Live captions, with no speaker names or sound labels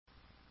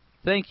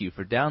Thank you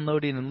for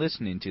downloading and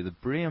listening to the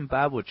Berean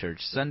Bible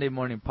Church Sunday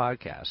Morning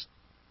Podcast.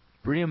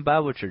 Berean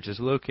Bible Church is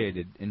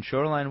located in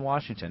Shoreline,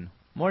 Washington,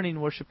 morning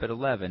worship at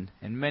 11,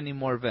 and many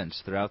more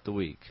events throughout the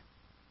week.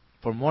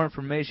 For more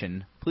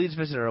information, please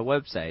visit our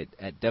website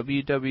at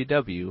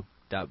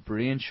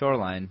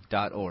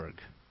www.bereanshoreline.org.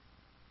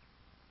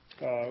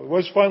 It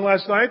was fun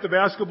last night, the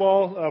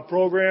basketball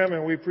program,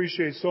 and we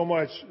appreciate so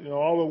much,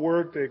 all the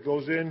work that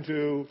goes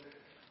into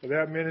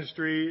that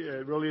ministry.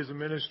 It really is a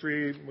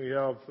ministry. We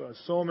have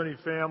so many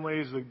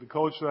families.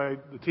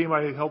 The team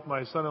I helped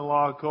my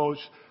son-in-law coach.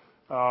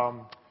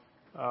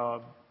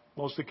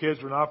 Most of the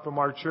kids were not from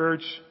our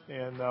church,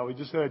 and we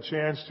just had a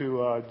chance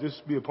to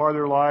just be a part of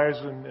their lives.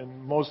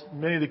 And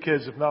many of the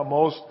kids, if not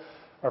most,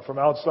 are from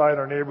outside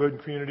our neighborhood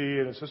and community,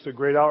 and it's just a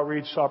great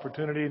outreach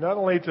opportunity, not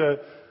only to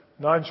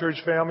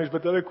non-church families,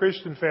 but to other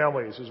Christian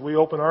families as we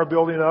open our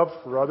building up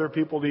for other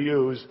people to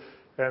use,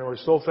 and we're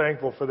so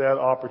thankful for that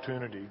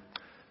opportunity.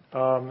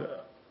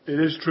 It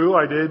is true,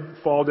 I did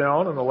fall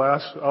down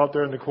out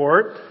there in the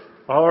court.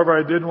 However,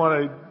 I need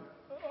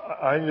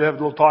to have a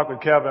little talk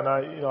with Kevin.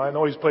 I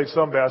know he's played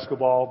some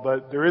basketball,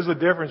 but there is a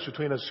difference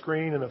between a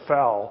screen and a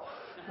foul.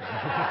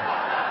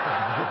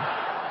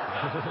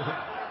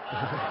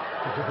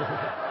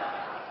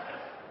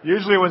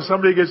 Usually when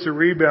somebody gets a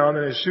rebound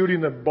and is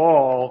shooting the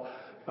ball,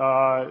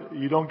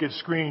 you don't get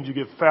screened, you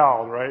get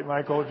fouled, right,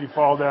 Michael? If you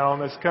fall down,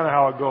 that's kind of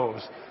how it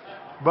goes.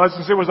 But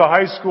since it was a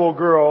high school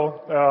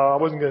girl, I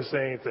wasn't going to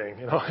say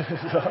anything.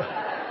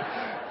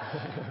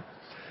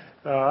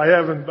 I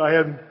haven't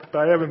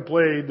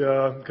played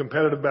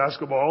competitive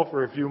basketball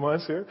for a few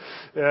months here,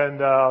 and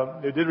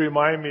it did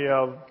remind me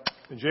of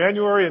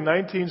January in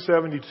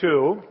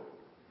 1972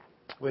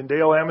 when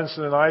Dale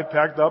Amundsen and I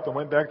packed up and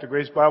went back to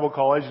Grace Bible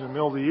College in the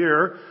middle of the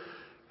year,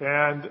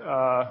 and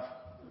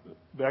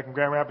back in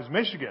Grand Rapids,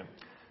 Michigan.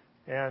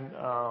 And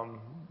I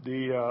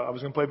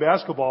was going to play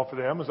basketball for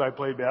them, as I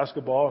played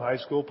basketball in high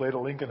school, played at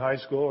Lincoln High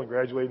School, and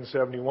graduated in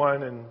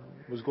 71, and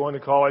was going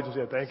to college and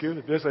said, thank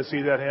you. This, I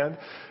see that hand.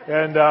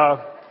 And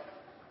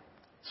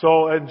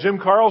Jim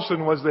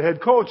Carlson was the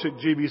head coach at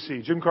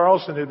GBC. Jim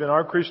Carlson had been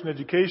our Christian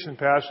education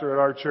pastor at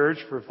our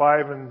church for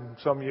 5 and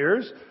some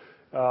years.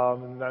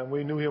 And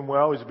we knew him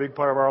well. He was a big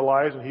part of our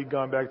lives, and he'd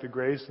gone back to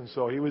Grace, and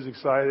so he was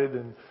excited,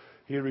 and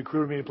he had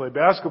recruited me to play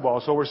basketball.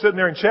 So we're sitting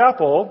there in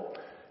chapel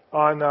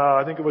on,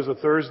 I think it was a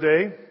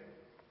Thursday,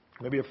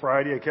 maybe a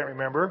Friday, I can't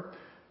remember.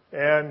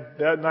 And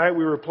that night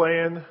we were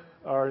playing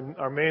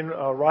our main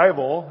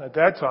rival at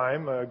that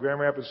time, Grand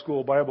Rapids School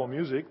of Bible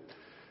Music.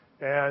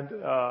 And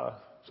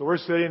so we're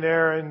sitting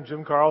there, and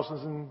Jim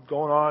Carlson's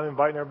going on,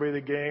 inviting everybody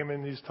to the game,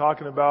 and he's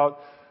talking about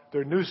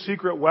their new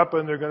secret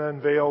weapon they're going to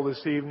unveil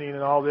this evening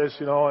and all this,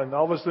 and all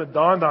of a sudden it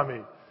dawned on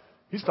me.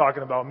 He's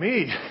talking about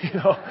me,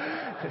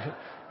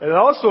 And it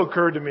also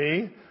occurred to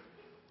me,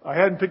 I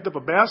hadn't picked up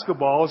a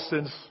basketball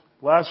since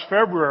last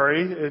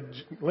February at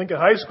Lincoln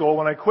High School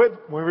when I quit,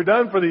 when we were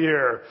done for the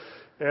year.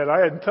 And I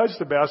hadn't touched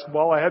the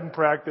basketball, I hadn't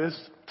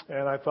practiced,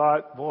 and I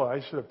thought, boy,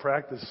 I should have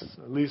practiced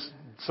at least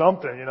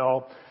something,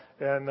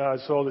 And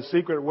so the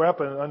secret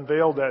weapon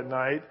unveiled that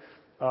night,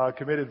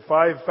 committed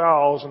 5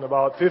 fouls in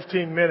about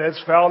 15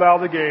 minutes, fouled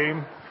out of the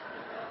game.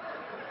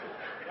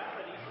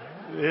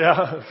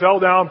 Yeah, fell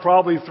down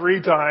probably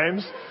 3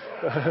 times.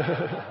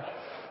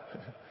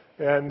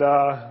 And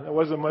it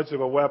wasn't much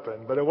of a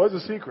weapon, but it was a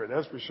secret,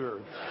 that's for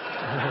sure.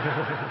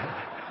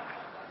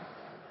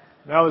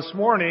 Now this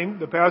morning,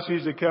 the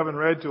passage that Kevin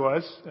read to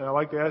us, and I'd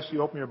like to ask you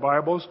to open your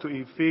Bibles to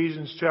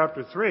Ephesians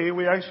chapter 3.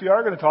 We actually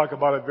are going to talk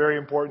about a very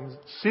important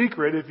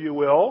secret, if you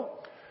will,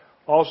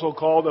 also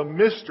called a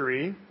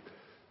mystery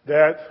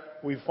that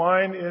we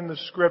find in the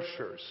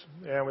Scriptures.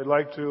 And I'd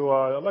like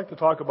to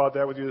talk about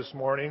that with you this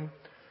morning.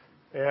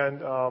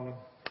 And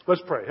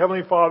let's pray.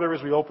 Heavenly Father,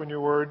 as we open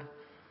your Word,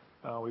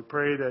 we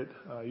pray that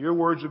your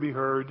words will be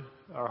heard,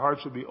 our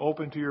hearts will be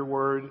open to your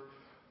word.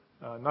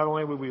 Not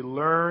only will we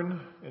learn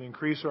and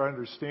increase our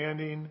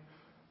understanding,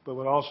 but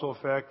would also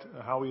affect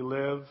how we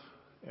live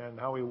and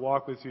how we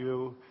walk with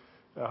you,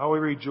 how we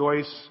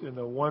rejoice in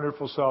the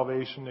wonderful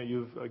salvation that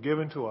you've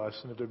given to us.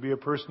 And if there be a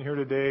person here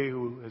today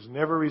who has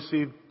never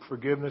received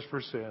forgiveness for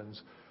sins,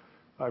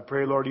 I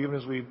pray, Lord, even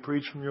as we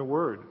preach from your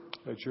word,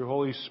 that your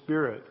Holy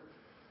Spirit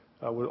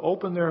would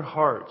open their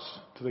hearts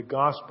to the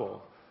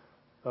gospel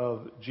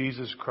of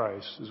Jesus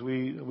Christ. As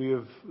we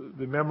have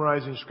been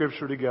memorizing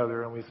Scripture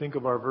together, and we think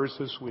of our verse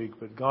this week,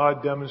 but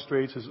God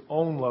demonstrates His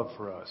own love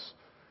for us.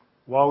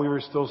 While we were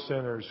still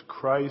sinners,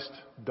 Christ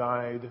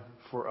died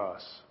for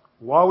us.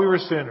 While we were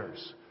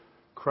sinners,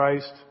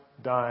 Christ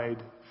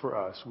died for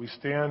us. We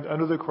stand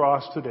under the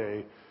cross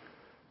today,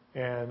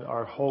 and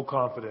our whole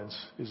confidence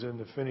is in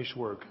the finished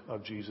work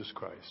of Jesus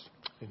Christ.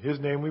 In His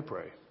name we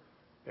pray.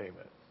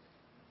 Amen.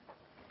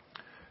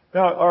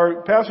 Now,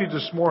 our passage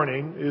this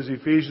morning is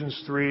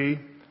Ephesians 3,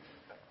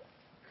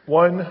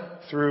 1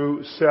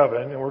 through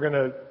 7, and we're going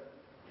to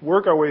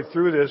work our way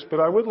through this, but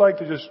I would like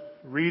to just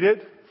read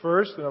it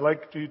first, and I'd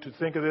like you to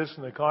think of this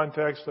in the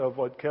context of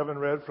what Kevin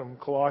read from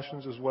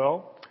Colossians as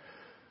well.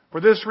 For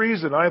this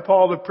reason, I,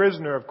 Paul, the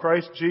prisoner of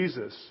Christ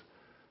Jesus,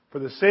 for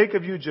the sake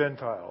of you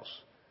Gentiles.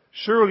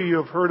 Surely you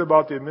have heard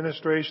about the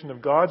administration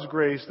of God's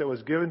grace that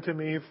was given to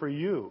me for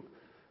you.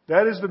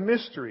 That is the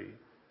mystery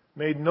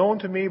made known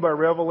to me by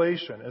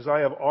revelation, as I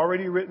have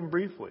already written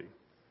briefly.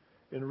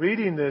 In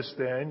reading this,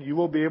 then, you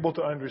will be able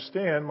to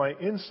understand my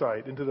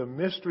insight into the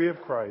mystery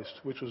of Christ,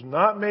 which was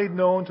not made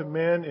known to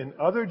men in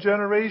other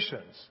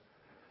generations,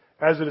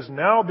 as it has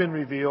now been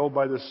revealed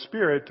by the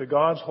Spirit to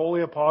God's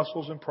holy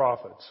apostles and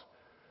prophets.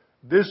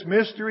 This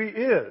mystery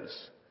is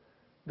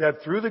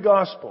that through the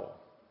gospel,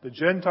 the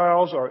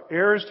Gentiles are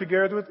heirs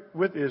together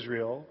with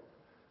Israel,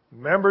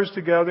 members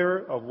together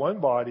of one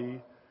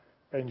body,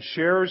 and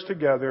sharers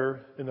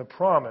together in the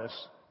promise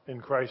in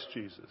Christ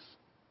Jesus.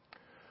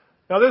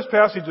 Now this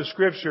passage of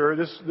Scripture,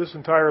 this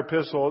entire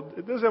epistle,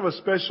 it does have a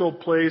special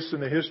place in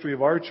the history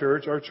of our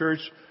church. Our church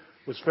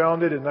was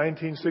founded in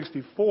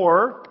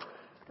 1964,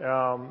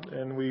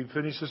 and we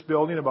finished this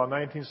building about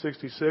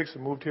 1966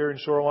 and moved here in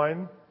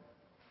Shoreline.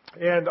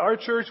 And our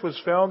church was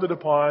founded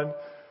upon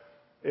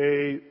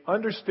a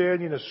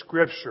understanding of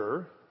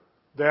Scripture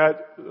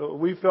that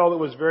we felt it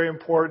was very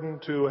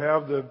important to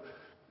have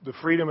the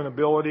freedom and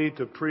ability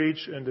to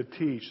preach and to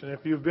teach. And if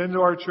you've been to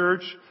our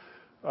church,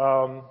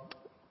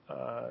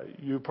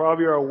 you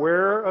probably are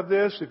aware of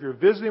this. If you're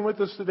visiting with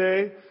us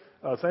today,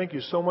 thank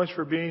you so much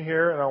for being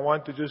here. And I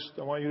want you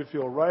to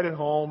feel right at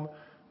home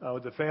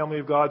with the family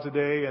of God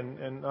today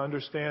and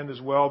understand as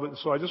well. But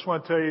so I just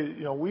want to tell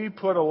you,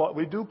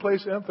 we do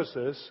place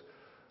emphasis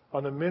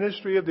on the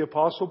ministry of the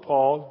Apostle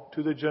Paul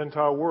to the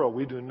Gentile world.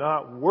 We do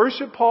not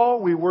worship Paul.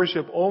 We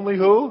worship only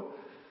who?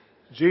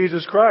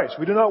 Jesus Christ.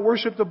 We do not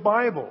worship the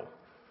Bible.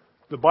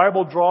 The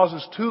Bible draws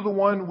us to the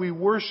one we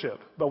worship.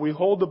 But we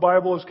hold the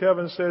Bible, as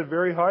Kevin said,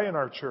 very high in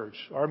our church.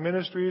 Our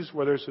ministries,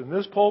 whether it's in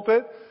this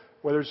pulpit,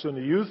 whether it's in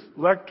the youth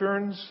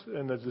lecterns,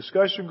 in the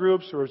discussion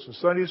groups, or it's in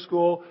Sunday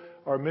school,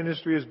 our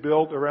ministry is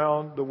built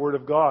around the Word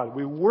of God.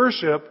 We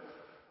worship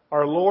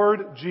our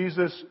Lord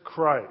Jesus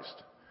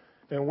Christ.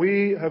 And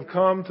we have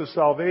come to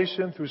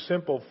salvation through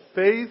simple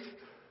faith.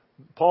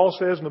 Paul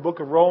says in the book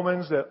of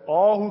Romans that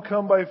all who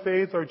come by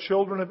faith are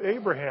children of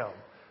Abraham.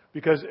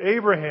 Because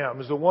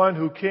Abraham is the one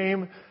who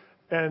came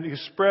and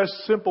expressed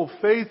simple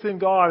faith in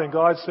God. And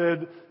God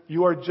said,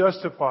 you are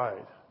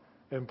justified.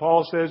 And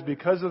Paul says,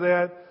 because of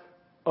that,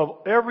 of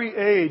every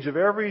age, of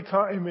every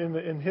time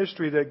in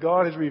history that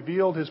God has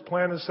revealed His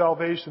plan of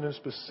salvation in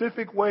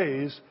specific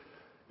ways,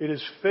 it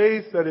is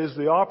faith that is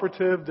the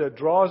operative that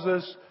draws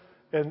us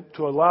and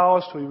to allow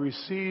us to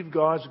receive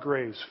God's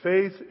grace.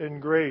 Faith and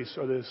grace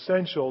are the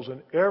essentials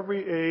in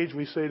every age.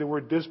 We say the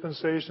word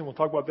dispensation. We'll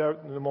talk about that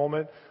in a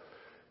moment.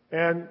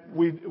 And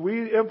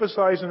we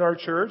emphasize in our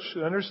church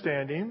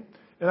understanding.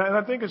 And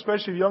I think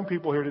especially young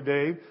people here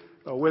today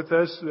with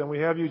us, and we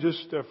have you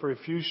just for a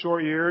few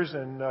short years,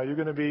 and you're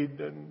going to be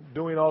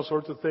doing all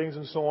sorts of things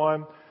and so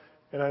on.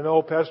 And I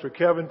know Pastor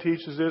Kevin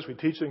teaches this. We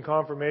teach it in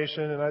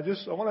confirmation. And I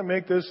want to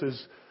make this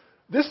is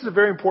a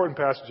very important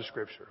passage of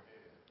Scripture.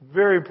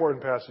 Very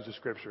important passage of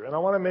Scripture. And I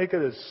want to make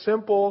it as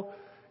simple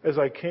as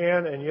I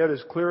can and yet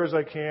as clear as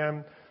I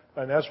can.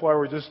 And that's why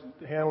we're just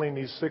handling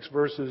these 6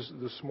 verses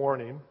this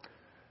morning.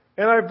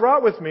 And I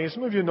brought with me,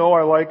 some of you know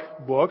I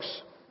like books,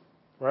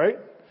 right?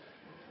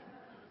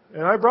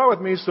 And I brought with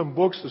me some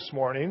books this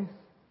morning.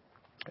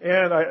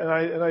 And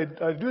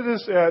I do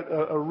this at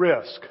a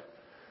risk.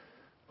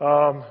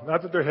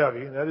 Not that they're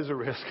heavy. That is a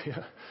risk.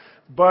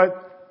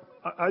 But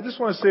I just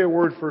want to say a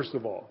word first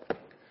of all.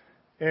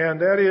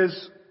 And that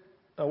is,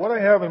 what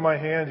I have in my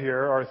hand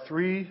here are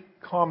 3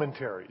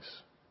 commentaries.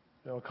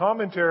 A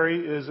commentary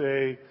is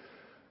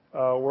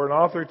where an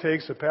author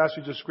takes a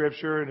passage of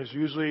Scripture and is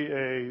usually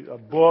a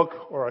book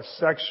or a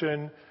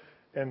section,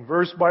 and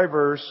verse by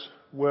verse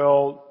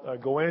will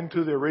go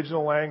into the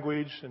original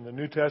language. In the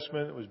New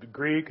Testament, it was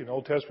Greek, and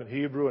Old Testament,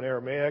 Hebrew, and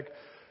Aramaic.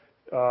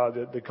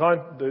 The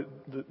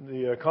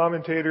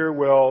commentator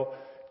will,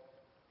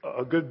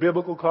 a good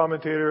biblical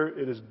commentator,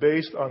 it is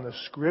based on the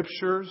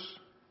Scriptures.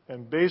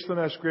 And based on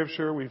that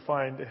Scripture, we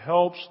find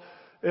helps.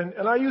 And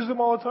I use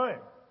them all the time.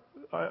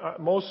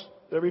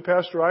 Every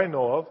pastor I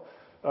know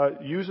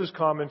of uses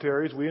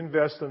commentaries. We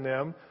invest in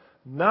them.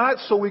 Not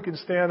so we can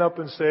stand up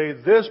and say,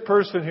 this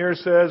person here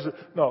says,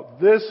 no,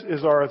 this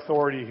is our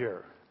authority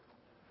here.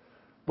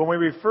 When we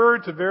refer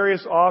to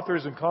various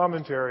authors and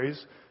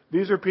commentaries,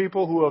 these are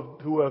people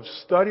who have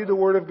studied the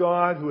Word of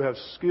God, who have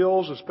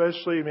skills,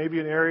 especially maybe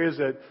in areas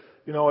that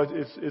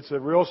it's a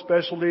real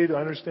specialty to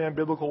understand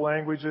biblical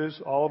languages.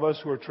 All of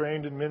us who are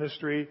trained in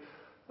ministry,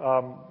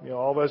 all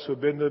of us who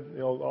have been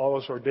to, all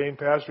of us ordained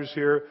pastors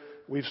here,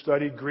 we've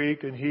studied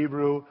Greek and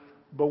Hebrew,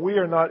 but we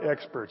are not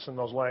experts in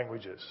those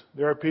languages.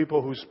 There are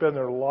people who spend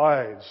their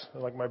lives,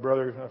 like my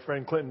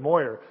friend Clinton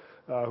Moyer,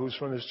 who's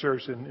from this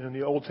church, in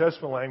the Old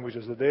Testament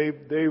languages, that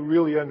they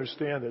really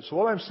understand it. So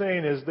what I'm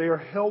saying is they are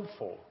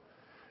helpful.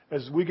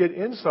 As we get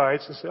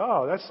insights and say,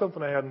 oh, that's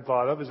something I hadn't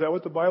thought of. Is that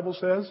what the Bible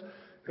says?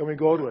 And we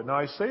go to it. Now,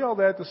 I say all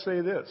that to say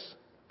this.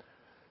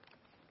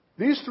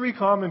 These 3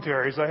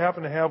 commentaries I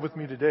happen to have with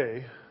me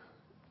today,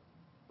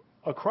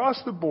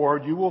 across the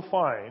board you will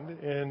find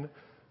in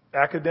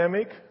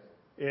academic,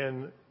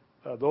 in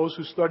those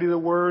who study the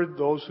Word,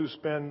 those who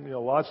spend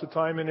lots of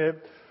time in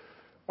it,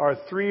 are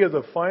three of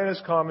the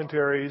finest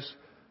commentaries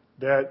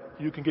that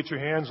you can get your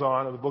hands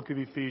on the book of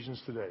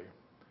Ephesians today.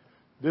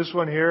 This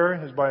one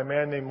here is by a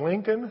man named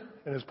Lincoln,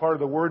 and is part of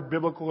the Word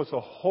Biblical. It's a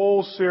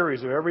whole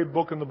series of every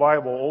book in the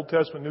Bible, Old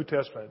Testament, New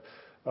Testament.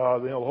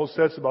 The whole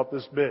set's about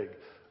this big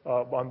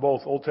on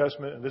both Old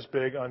Testament and this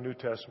big on New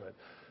Testament.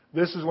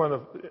 This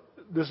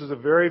is a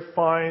very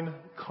fine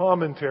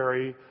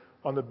commentary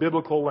on the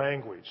biblical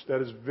language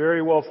that is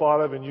very well thought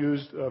of and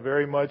used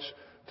very much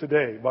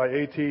today by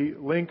A.T.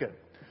 Lincoln.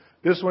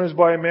 This one is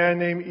by a man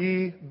named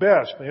E.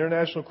 Best, an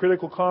International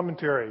Critical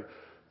Commentary.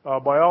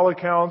 By all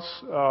accounts,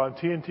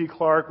 T.N.T.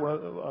 Clark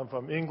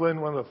from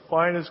England, one of the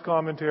finest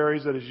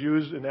commentaries that is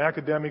used in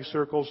academic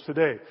circles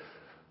today.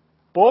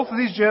 Both of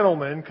these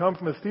gentlemen come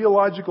from a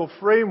theological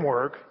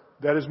framework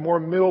that is more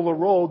middle of the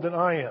road than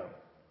I am.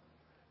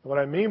 What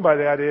I mean by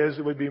that is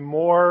it would be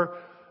more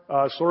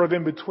sort of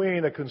in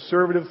between a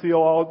conservative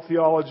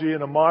theology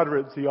and a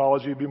moderate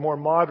theology. It would be more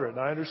moderate, and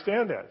I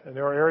understand that. And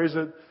there are areas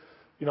that,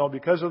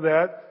 because of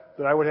that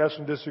I would have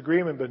some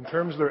disagreement. But in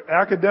terms of their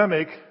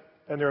academic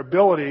and their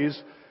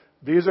abilities,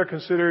 these are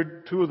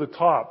considered two of the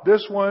top.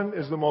 This one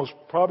is the most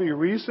probably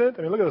recent.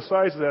 I mean, look at the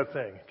size of that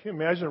thing. Can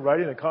you imagine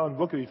writing a common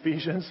book of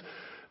Ephesians?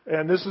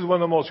 And this is one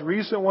of the most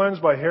recent ones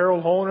by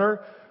Harold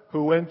Hoehner,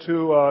 who went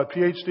to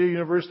PhD,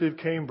 University of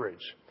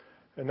Cambridge,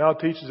 and now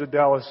teaches at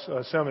Dallas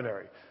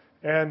Seminary.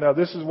 And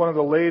this is one of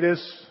the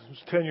latest.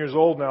 It's 10 years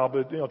old now,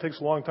 but it takes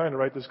a long time to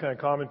write this kind of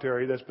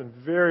commentary. That's been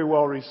very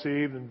well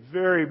received and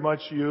very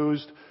much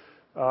used,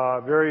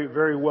 very,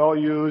 very well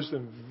used,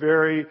 and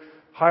very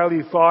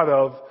highly thought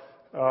of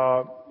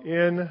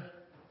in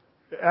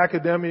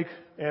academic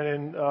and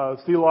in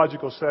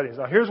theological settings.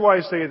 Now, here's why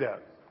I say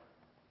that.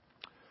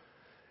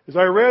 As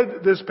I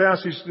read this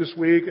passage this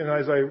week, and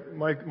as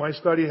my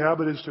study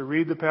habit is to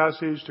read the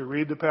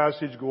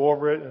passage, go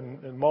over it,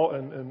 and mull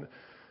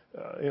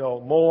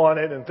on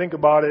it and think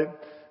about it,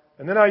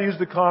 and then I use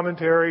the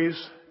commentaries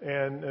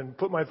and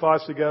put my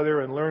thoughts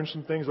together and learn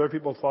some things other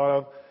people thought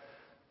of.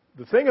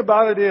 The thing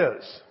about it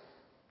is,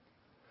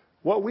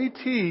 what we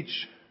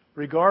teach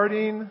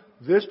regarding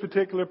this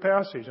particular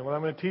passage, and what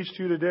I'm going to teach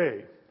to you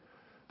today,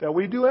 that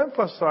we do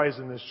emphasize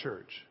in this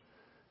church.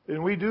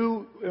 And we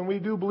do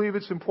believe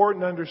it's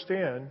important to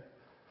understand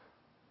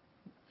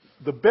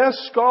the best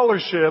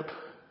scholarship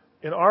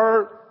in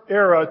our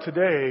era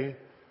today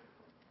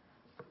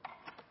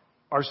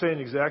are saying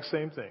the exact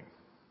same thing.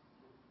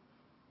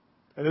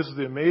 And this is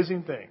the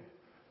amazing thing.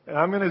 And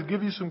I'm going to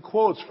give you some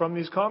quotes from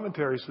these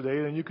commentaries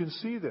today, and you can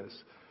see this.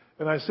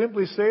 And I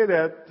simply say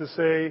that to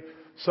say,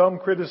 some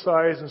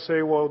criticize and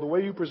say, well, the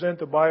way you present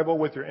the Bible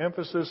with your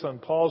emphasis on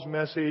Paul's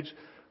message,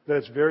 that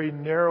it's very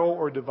narrow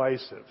or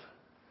divisive.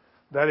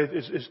 That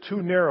it's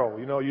too narrow.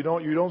 You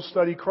don't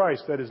study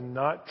Christ. That is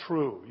not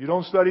true. You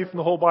don't study from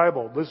the whole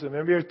Bible. Listen,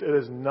 remember, it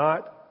is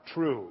not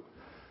true.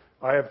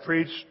 I have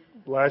preached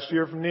last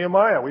year from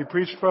Nehemiah. We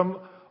preached from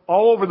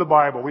all over the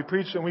Bible. We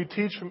preach and we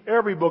teach from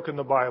every book in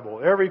the Bible,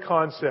 every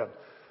concept.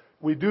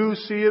 We do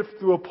see it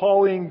through a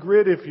Pauline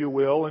grid, if you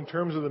will, in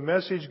terms of the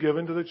message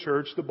given to the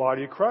church, the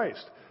body of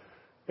Christ.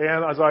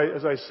 And as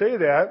I say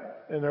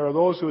that, and there are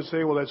those who would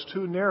say, well, that's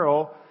too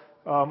narrow,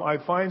 I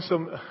find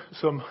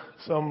some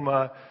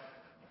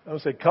I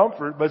don't say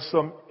comfort, but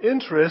some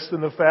interest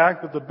in the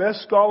fact that the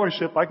best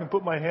scholarship I can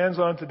put my hands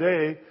on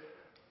today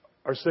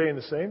are saying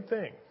the same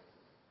thing.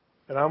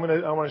 And I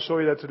want to show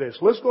you that today.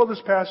 So let's go to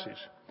this passage.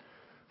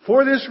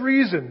 For this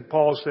reason,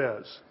 Paul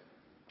says,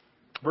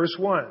 verse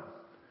 1,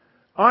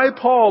 I,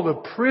 Paul,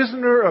 the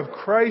prisoner of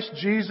Christ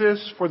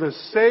Jesus, for the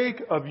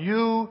sake of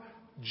you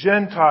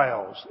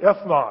Gentiles,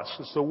 ethnos,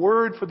 it's the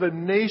word for the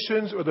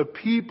nations or the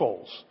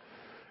peoples.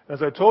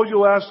 As I told you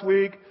last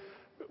week,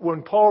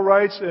 when Paul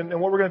writes, and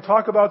what we're going to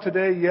talk about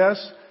today,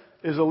 yes,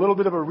 is a little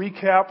bit of a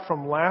recap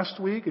from last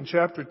week in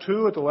chapter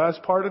 2 at the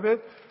last part of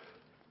it.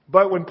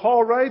 But when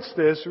Paul writes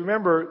this,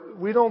 remember,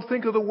 we don't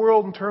think of the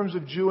world in terms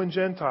of Jew and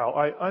Gentile.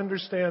 I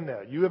understand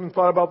that. You haven't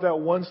thought about that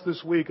once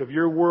this week, of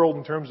your world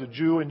in terms of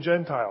Jew and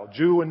Gentile,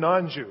 Jew and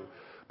non-Jew.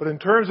 But in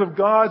terms of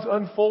God's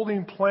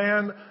unfolding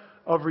plan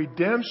of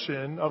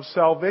redemption, of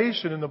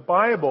salvation in the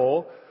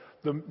Bible,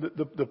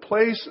 the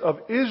place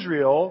of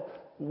Israel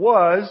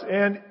was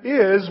and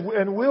is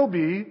and will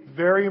be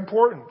very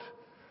important.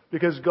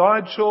 Because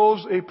God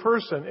chose a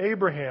person,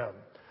 Abraham,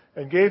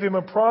 and gave him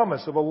a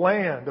promise of a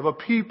land, of a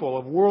people,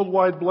 of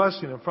worldwide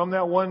blessing. And from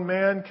that one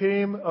man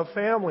came a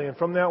family. And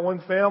from that one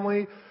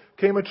family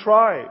came a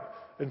tribe.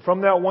 And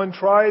from that one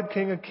tribe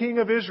came a king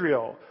of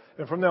Israel.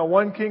 And from that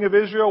one king of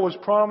Israel was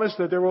promised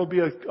that there will be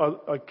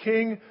a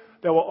king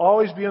that will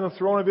always be on the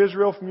throne of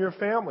Israel from your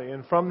family.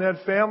 And from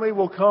that family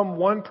will come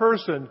one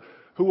person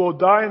who will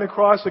die on the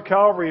cross of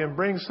Calvary and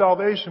bring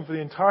salvation for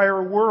the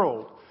entire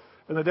world.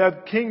 And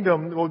that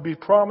kingdom will be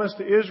promised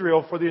to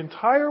Israel for the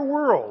entire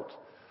world.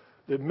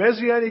 The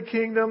Messianic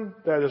kingdom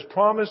that is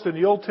promised in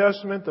the Old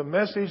Testament, the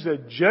message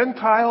that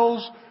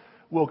Gentiles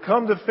will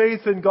come to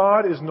faith in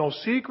God, is no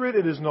secret,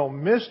 it is no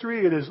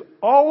mystery, it is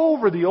all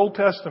over the Old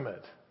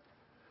Testament.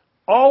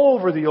 All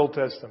over the Old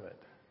Testament.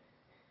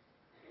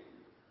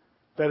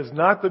 That is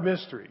not the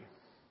mystery,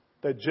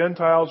 that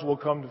Gentiles will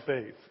come to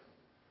faith.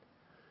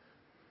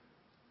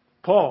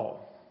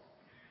 Paul,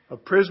 a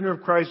prisoner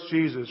of Christ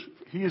Jesus,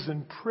 he is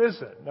in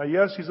prison. Now,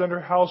 yes, he's under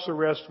house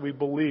arrest, we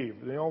believe.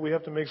 We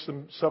have to make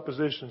some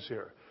suppositions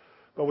here.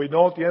 But we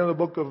know at the end of the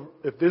book of,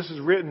 if this is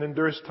written in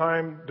during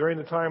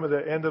the time of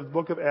the end of the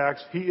book of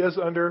Acts, he is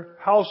under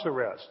house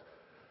arrest.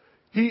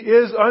 He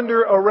is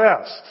under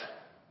arrest.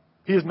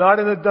 He is not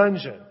in a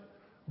dungeon.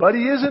 But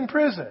he is in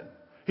prison.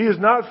 He is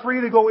not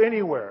free to go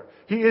anywhere.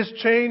 He is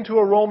chained to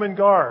a Roman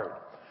guard.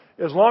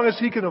 As long as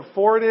he can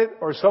afford it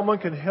or someone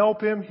can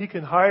help him, he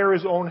can hire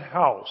his own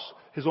house,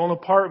 his own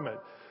apartment.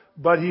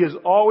 But he is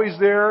always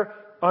there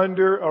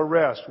under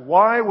arrest.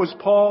 Why was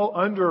Paul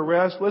under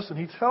arrest? Listen,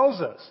 he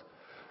tells us.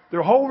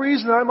 The whole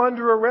reason I'm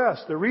under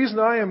arrest, the reason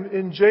I am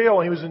in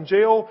jail, he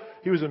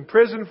was in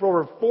prison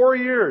for over 4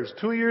 years,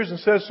 2 years in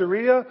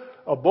Caesarea,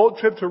 a boat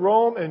trip to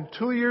Rome, and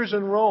 2 years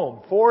in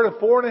Rome, 4 to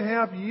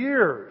 4.5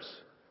 years.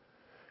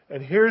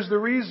 And here's the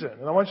reason.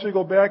 And I want you to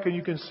go back and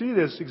you can see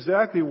this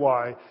exactly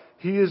why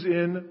he is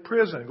in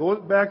prison. Go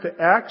back to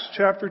Acts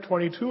chapter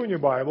 22 in your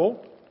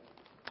Bible.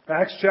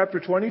 Acts chapter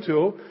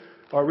 22.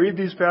 I'll read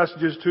these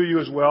passages to you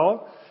as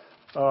well.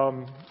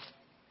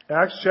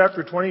 Acts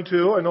chapter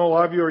 22. I know a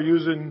lot of you are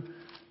using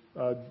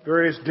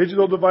various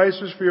digital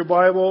devices for your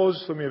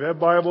Bibles. Some of you have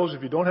Bibles.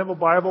 If you don't have a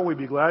Bible, we'd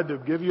be glad to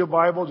give you a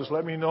Bible. Just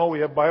let me know. We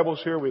have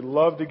Bibles here. We'd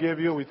love to give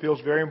you. We feel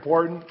it's very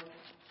important.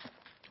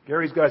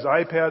 Gary's got his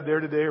iPad there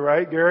today,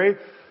 right, Gary?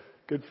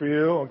 Good for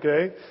you.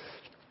 Okay.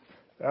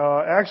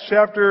 Acts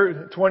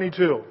chapter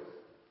 22.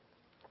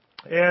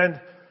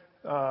 And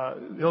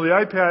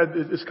the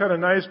iPad is kind of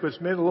nice, but it's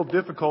made a little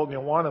difficult in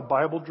the Awana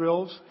Bible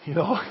drills.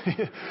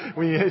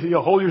 When you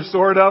hold your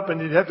sword up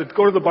and you have to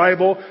go to the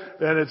Bible,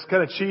 and it's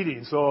kind of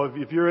cheating. So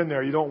if you're in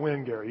there, you don't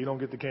win, Gary. You don't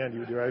get the candy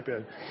with your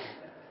iPad.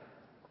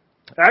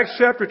 Acts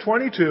chapter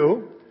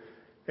 22,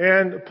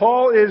 and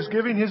Paul is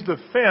giving his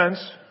defense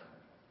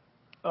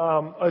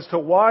as to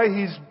why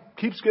he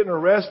keeps getting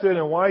arrested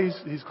and why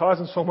he's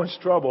causing so much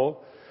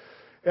trouble.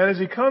 And as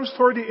he comes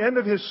toward the end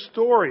of his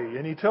story,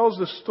 and he tells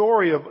the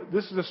story of,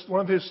 this is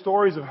one of his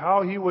stories of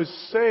how he was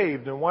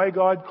saved and why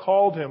God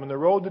called him on the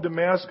road to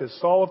Damascus,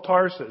 Saul of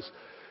Tarsus,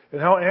 and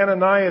how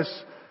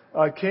Ananias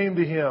came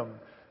to him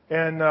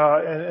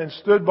and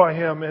stood by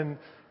him. And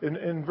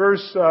in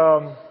verse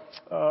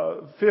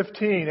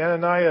 15,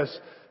 Ananias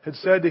had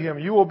said to him,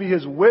 "You will be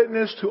his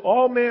witness to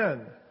all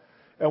men,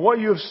 and what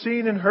you have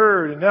seen and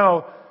heard. And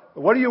now,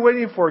 what are you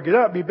waiting for? Get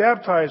up, be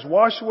baptized,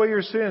 wash away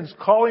your sins,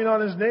 calling on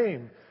his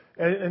name."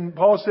 And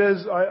Paul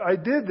says, I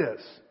did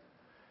this.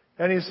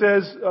 And he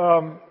says,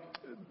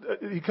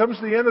 he comes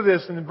to the end of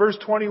this, and in verse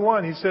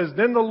 21, he says,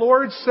 "Then the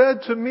Lord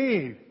said to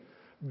me,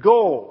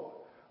 'Go,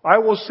 I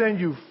will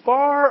send you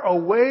far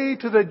away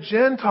to the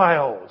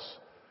Gentiles.'"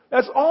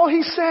 That's all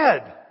he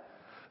said.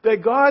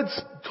 That God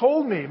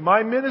told me,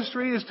 my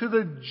ministry is to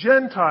the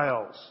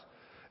Gentiles.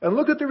 And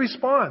look at the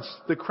response.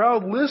 The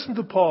crowd listened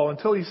to Paul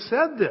until he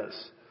said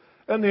this.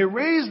 And they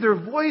raised their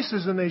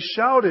voices and they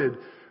shouted,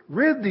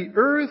 "Rid the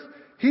earth,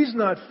 he's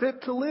not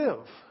fit to live."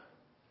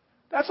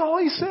 That's all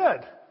he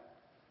said.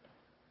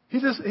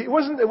 It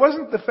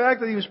wasn't the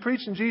fact that he was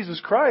preaching Jesus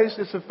Christ.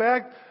 It's the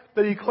fact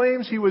that he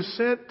claims he was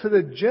sent to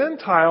the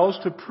Gentiles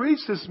to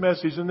preach this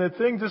message. And the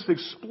thing just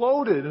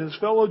exploded. And his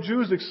fellow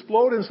Jews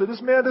exploded and said,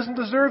 "This man doesn't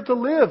deserve to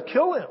live.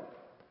 Kill him."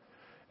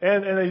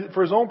 And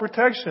for his own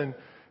protection,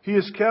 he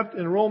is kept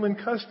in Roman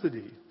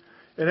custody.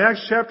 In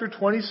Acts chapter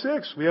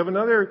 26, we have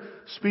another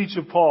speech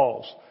of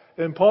Paul's.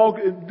 And Paul,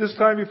 this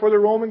time before the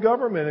Roman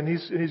government, and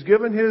he's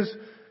given his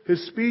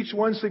speech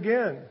once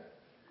again.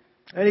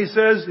 And he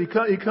says, he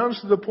comes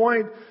to the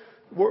point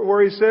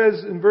where he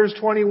says in verse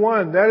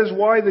 21, "That is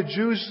why the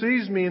Jews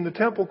seized me in the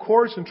temple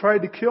courts and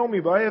tried to kill me.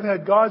 But I have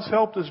had God's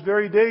help this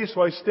very day,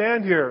 so I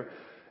stand here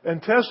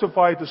and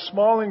testify to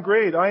small and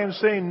great. I am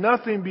saying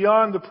nothing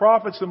beyond the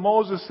prophets and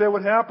Moses said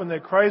would happen,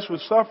 that Christ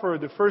would suffer,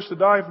 the first to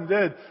die from the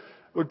dead,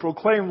 would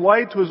proclaim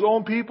light to his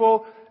own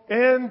people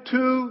and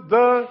to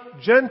the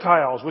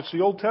Gentiles," which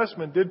the Old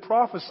Testament did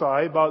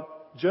prophesy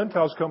about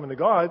Gentiles coming to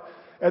God.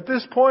 At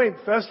this point,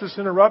 Festus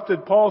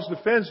interrupted Paul's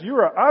defense. "You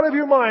are out of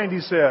your mind," he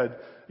said.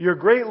 "Your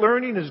great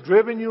learning has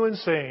driven you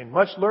insane.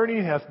 Much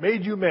learning hath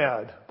made you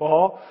mad,"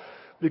 Paul,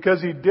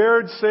 because he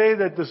dared say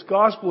that this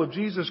gospel of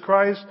Jesus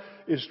Christ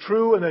is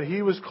true and that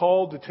he was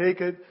called to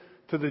take it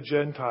to the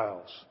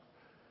Gentiles.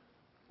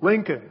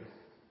 Lincoln,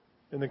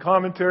 in the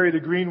commentary to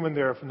Greenwood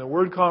there, from the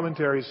Word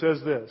Commentary,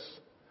 says this: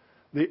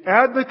 "The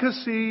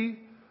advocacy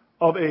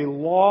of a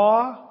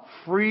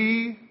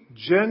law-free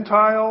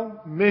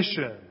Gentile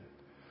mission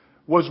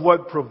was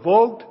what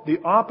provoked the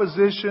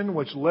opposition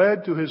which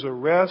led to his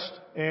arrest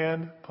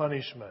and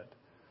punishment."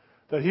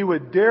 That he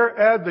would dare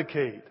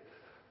advocate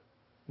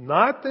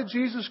not that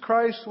Jesus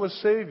Christ was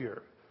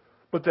Savior,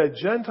 but that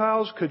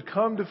Gentiles could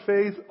come to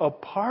faith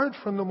apart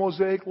from the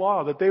Mosaic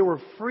Law, that they were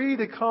free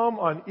to come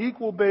on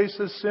equal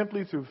basis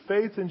simply through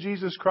faith in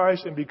Jesus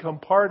Christ and become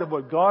part of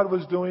what God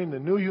was doing, the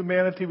new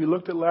humanity we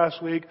looked at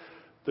last week,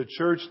 the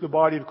church, the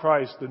body of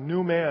Christ, the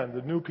new man,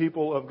 the new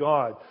people of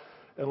God.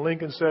 And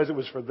Lincoln says it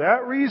was for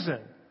that reason,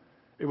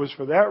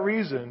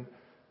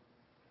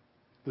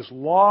 this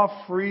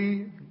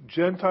law-free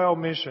Gentile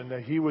mission,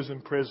 that he was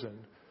imprisoned.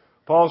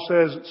 Paul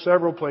says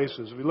several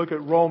places. If we look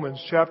at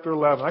Romans chapter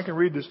 11, I can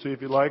read this to you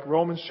if you like.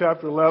 Romans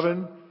chapter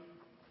 11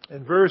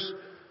 and verse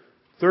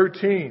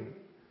 13.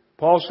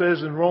 Paul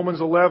says in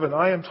Romans 11,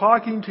 I am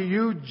talking to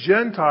you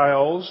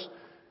Gentiles,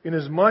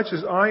 inasmuch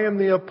as I am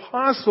the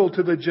apostle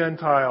to the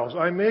Gentiles.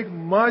 I make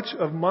much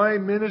of my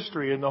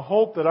ministry in the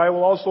hope that I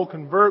will also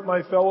convert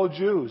my fellow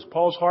Jews.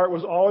 Paul's heart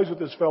was always with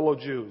his fellow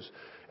Jews.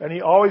 And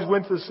he always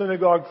went to the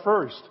synagogue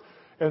first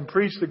and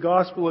preached the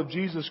gospel of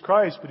Jesus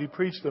Christ, but he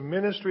preached the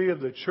ministry of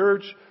the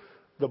church,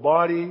 the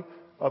body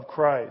of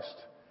Christ.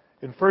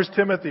 In 1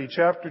 Timothy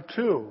chapter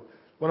 2,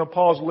 one of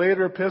Paul's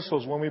later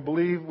epistles, when we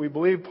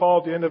believe Paul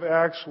at the end of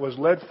Acts was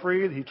led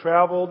free, he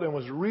traveled and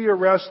was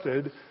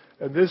rearrested,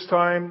 and this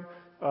time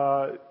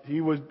he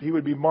would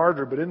be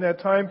martyred. But in that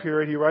time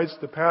period, he writes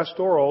the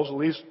pastorals,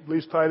 at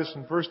least Titus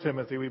and 1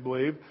 Timothy, we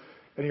believe,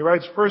 and he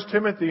writes 1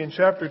 Timothy in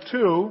chapter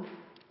 2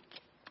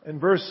 and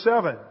verse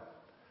 7.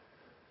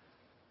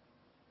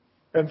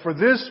 And for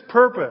this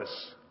purpose,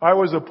 I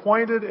was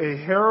appointed a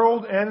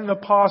herald and an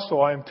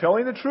apostle. I am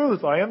telling the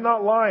truth. I am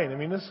not lying. I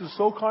mean, this is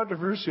so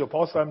controversial.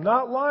 Paul said, I'm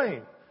not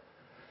lying.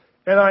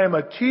 And I am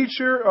a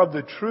teacher of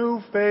the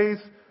true faith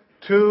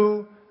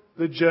to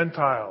the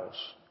Gentiles.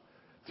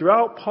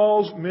 Throughout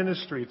Paul's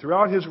ministry,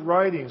 throughout his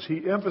writings,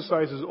 he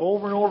emphasizes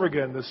over and over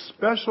again the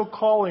special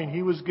calling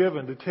he was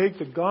given to take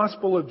the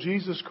gospel of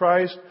Jesus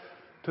Christ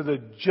to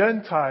the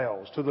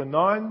Gentiles, to the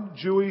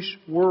non-Jewish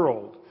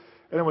world.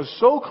 And it was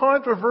so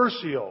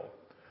controversial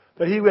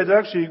that he was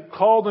actually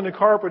called in the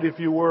carpet, if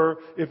you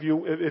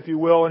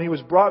will, and he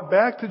was brought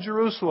back to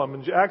Jerusalem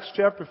in Acts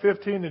chapter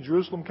 15, the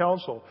Jerusalem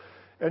Council.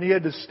 And he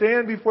had to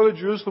stand before the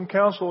Jerusalem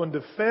Council and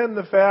defend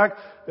the fact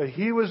that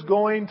he was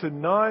going to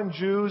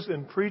non-Jews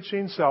and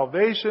preaching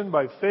salvation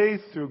by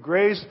faith through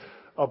grace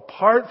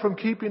apart from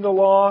keeping the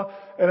law.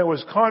 And it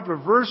was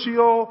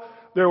controversial.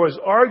 There was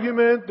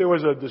argument. There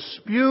was a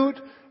dispute.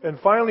 And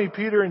finally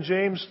Peter and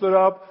James stood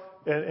up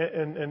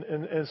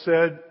and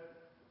said,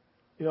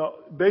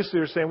 basically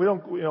they're saying, we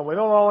don't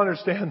all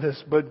understand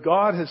this, but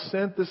God has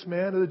sent this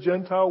man to the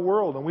Gentile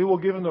world, and we will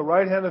give him the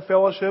right hand of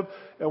fellowship,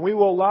 and we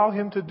will allow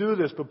him to do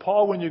this. But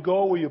Paul, when you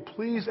go, will you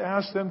please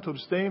ask them to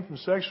abstain from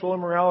sexual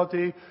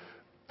immorality?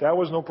 That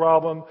was no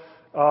problem.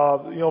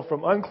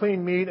 From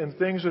unclean meat and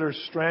things that are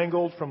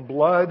strangled, from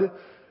blood.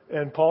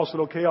 And Paul said,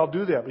 okay, I'll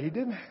do that. But he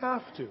didn't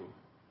have to.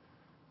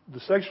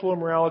 The sexual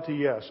immorality,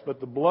 yes. But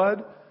the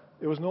blood,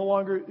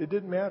 it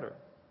didn't matter.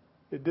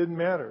 It didn't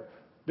matter.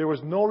 There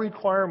was no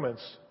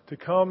requirements to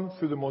come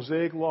through the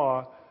Mosaic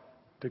law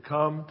to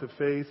come to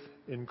faith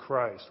in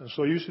Christ. And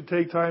so you should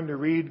take time to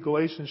read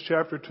Galatians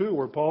chapter 2,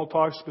 where Paul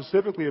talks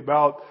specifically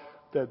about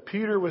that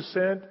Peter was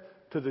sent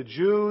to the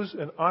Jews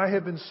and I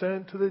have been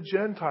sent to the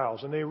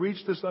Gentiles. And they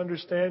reached this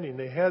understanding.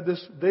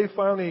 They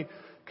finally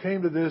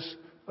came to this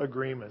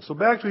agreement. So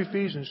back to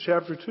Ephesians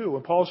chapter 2,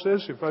 when Paul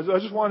says here,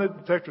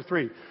 chapter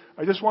 3,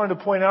 I just wanted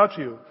to point out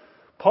to you,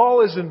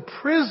 Paul is in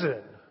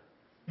prison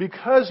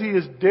because he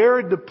has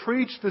dared to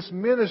preach this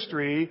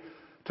ministry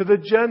to the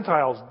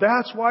Gentiles.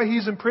 That's why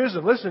he's in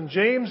prison. Listen,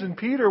 James and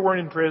Peter weren't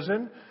in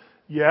prison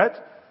yet.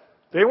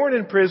 They weren't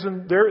in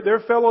prison. Their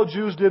fellow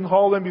Jews didn't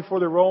haul them before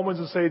the Romans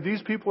and say,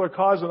 these people are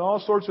causing all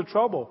sorts of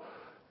trouble.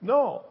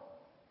 No.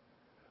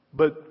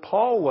 But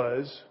Paul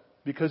was,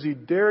 because he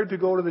dared to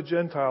go to the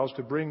Gentiles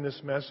to bring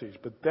this message.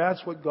 But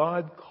that's what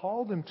God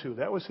called him to.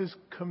 That was his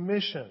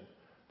commission.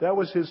 That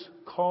was his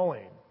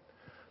calling.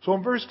 So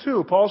in verse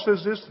 2, Paul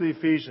says this to the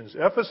Ephesians.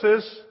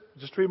 Ephesus,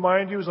 just to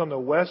remind you, is on the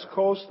west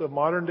coast of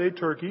modern-day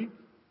Turkey.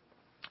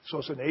 So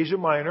it's in Asia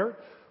Minor.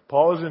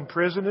 Paul is in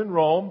prison in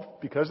Rome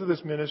because of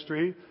this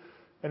ministry.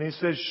 And he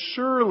says,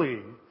 surely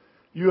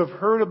you have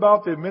heard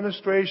about the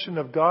administration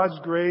of God's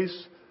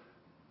grace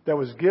that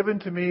was given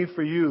to me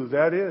for you.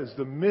 That is,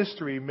 the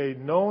mystery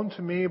made known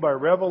to me by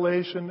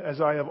revelation,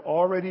 as I have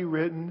already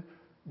written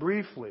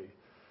briefly.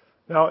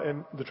 Now,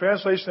 in the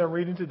translation I'm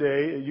reading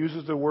today, it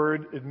uses the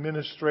word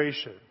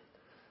administration.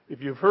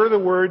 If you've heard the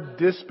word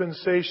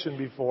dispensation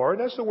before,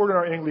 and that's the word in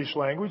our English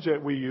language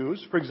that we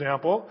use. For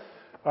example,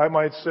 I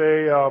might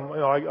say,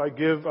 I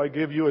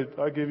give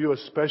you a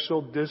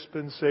special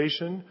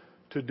dispensation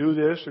to do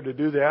this or to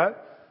do that.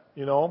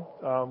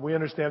 We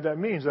understand what that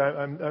means.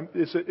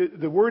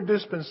 The word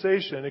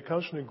dispensation, it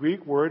comes from the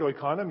Greek word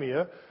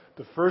oikonomia.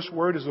 The first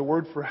word is the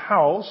word for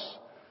house,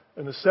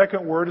 and the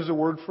second word is the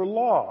word for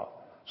law.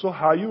 So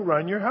how you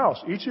run your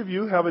house. Each of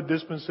you have a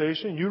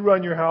dispensation. You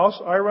run your house,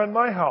 I run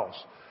my house.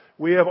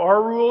 We have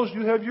our rules,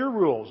 you have your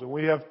rules. And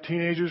we have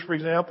teenagers, for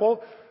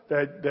example,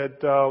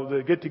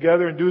 that get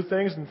together and do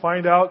things and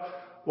find out,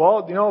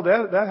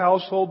 that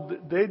household,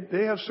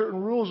 they have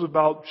certain rules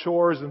about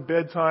chores and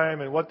bedtime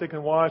and what they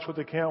can watch, what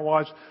they can't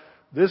watch.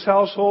 This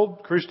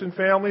household, Christian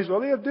families,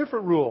 they have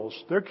different rules.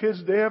 Their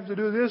kids, they have to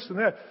do this and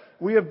that.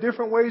 We have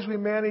different ways we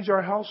manage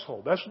our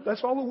household.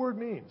 That's all the word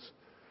means.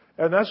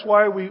 And that's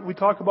why we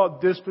talk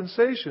about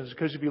dispensations,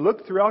 because if you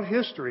look throughout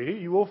history,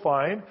 you will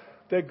find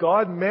that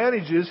God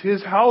manages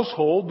His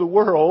household, the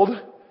world,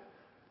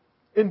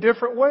 in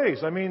different ways.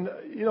 I mean,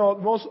 the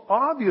most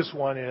obvious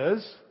one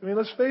is,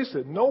 let's face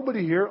it,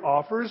 nobody here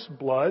offers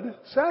blood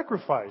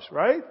sacrifice,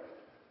 right?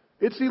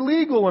 It's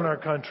illegal in our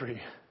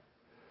country.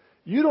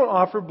 You don't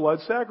offer blood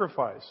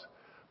sacrifice.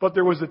 But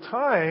there was a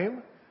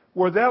time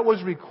where that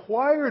was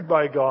required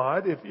by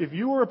God. If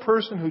you were a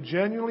person who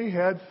genuinely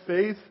had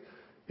faith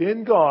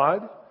in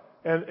God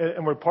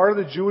and were part of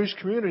the Jewish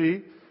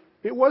community,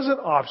 it wasn't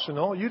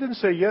optional. You didn't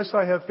say, yes,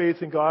 I have faith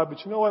in God,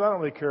 but you know what? I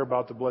don't really care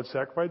about the blood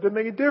sacrifice. It doesn't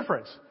make a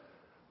difference.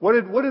 What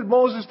did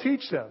Moses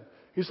teach them?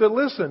 He said,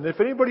 listen, if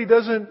anybody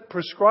doesn't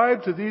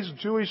prescribe to these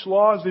Jewish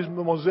laws, these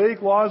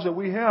Mosaic laws that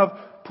we have,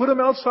 put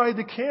them outside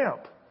the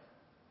camp.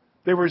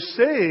 They were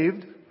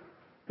saved.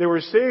 They were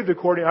saved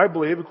according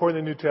to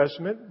the New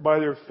Testament, by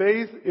their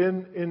faith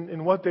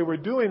in what they were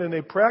doing, and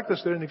they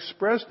practiced it and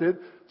expressed it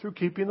through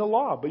keeping the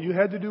law. But you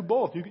had to do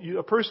both.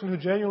 A person who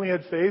genuinely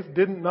had faith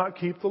didn't not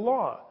keep the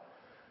law.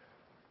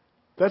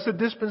 That's a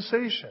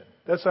dispensation.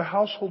 That's a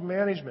household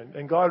management.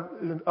 And God,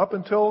 up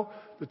until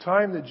the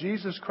time that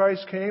Jesus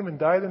Christ came and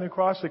died on the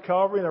cross of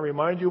Calvary, and I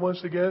remind you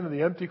once again of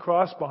the empty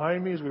cross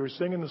behind me as we were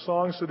singing the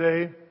songs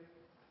today,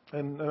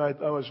 and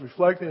I was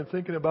reflecting and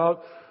thinking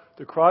about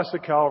the cross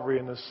of Calvary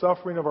and the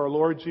suffering of our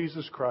Lord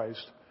Jesus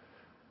Christ.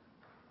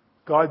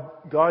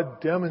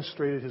 God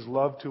demonstrated His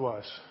love to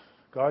us.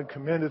 God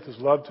commended His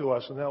love to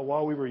us, and that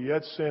while we were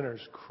yet sinners,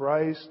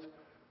 Christ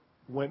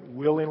went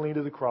willingly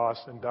to the cross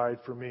and died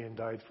for me and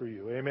died for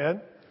you. Amen?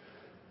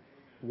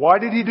 Why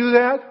did He do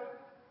that?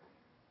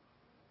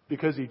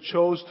 Because He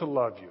chose to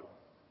love you.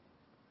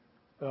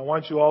 And I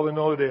want you all to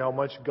know today how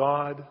much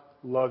God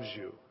loves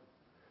you.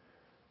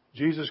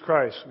 Jesus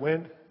Christ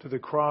went to the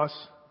cross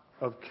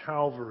of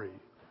Calvary.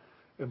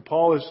 And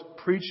Paul is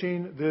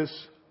preaching this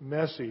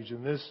message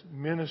and this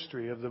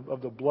ministry of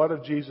the blood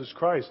of Jesus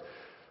Christ.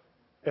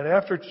 And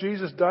after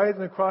Jesus died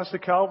on the cross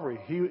of Calvary,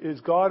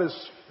 God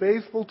is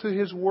faithful to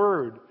His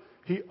word.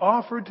 He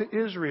offered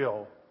to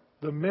Israel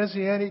the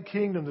Messianic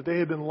kingdom that they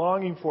had been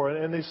longing for.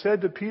 And they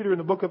said to Peter in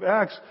the book of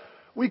Acts,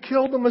 we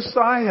killed the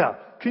Messiah.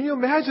 Can you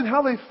imagine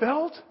how they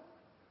felt?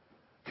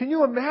 Can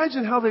you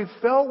imagine how they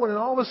felt when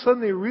all of a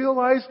sudden they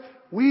realized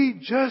we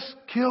just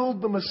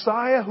killed the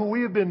Messiah who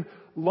we have been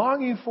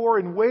longing for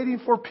and waiting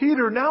for?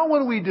 Peter, now what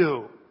do we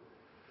do?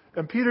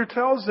 And Peter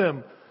tells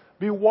them,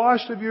 be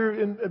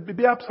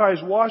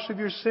baptized, washed of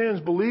your sins,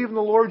 believe in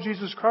the Lord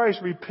Jesus Christ,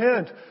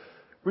 repent,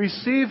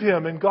 receive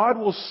Him, and God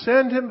will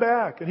send Him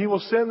back. And He will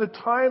send the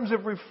times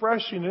of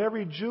refreshing. And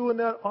every Jew in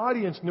that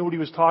audience knew what He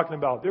was talking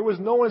about. There was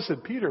no one who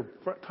said, Peter,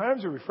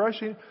 times of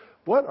refreshing?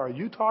 What are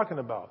you talking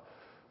about?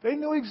 They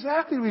knew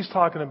exactly what He was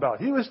talking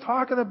about. He was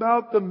talking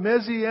about the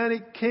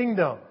Messianic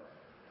kingdom.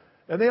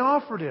 And they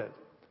offered it.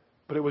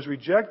 But it was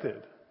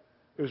rejected.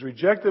 It was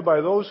rejected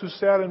by those who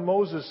sat in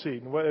Moses'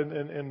 seat.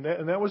 And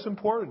that was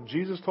important.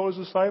 Jesus told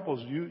His disciples,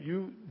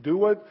 you do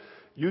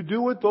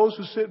what those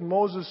who sit in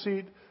Moses'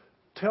 seat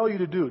tell you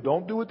to do.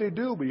 Don't do what they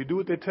do, but you do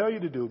what they tell you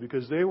to do,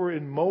 because they were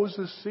in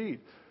Moses'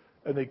 seat.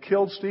 And they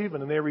killed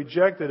Stephen and they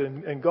rejected.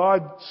 And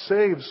God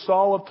saved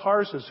Saul of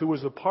Tarsus, who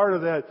was a part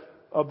of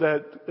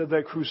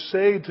that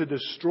crusade to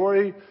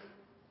destroy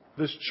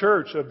this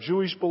church of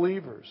Jewish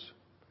believers.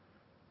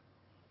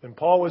 And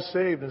Paul was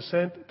saved and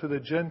sent to the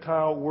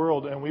Gentile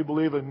world, and we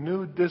believe a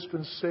new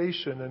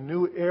dispensation, a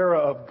new era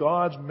of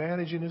God's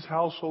managing His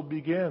household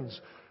begins,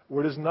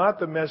 where it is not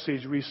the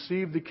message,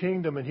 receive the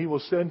kingdom and He will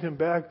send Him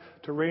back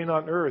to reign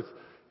on earth.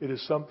 It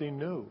is something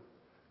new.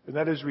 And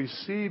that is,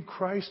 receive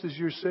Christ as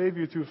your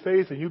Savior through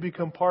faith, and you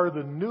become part of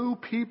the new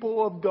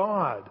people of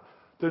God,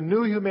 the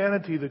new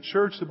humanity, the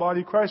church, the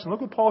body of Christ. And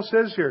look what Paul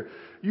says here.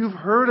 You've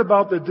heard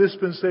about the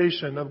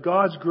dispensation of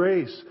God's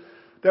grace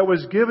that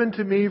was given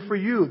to me for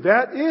you.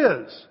 That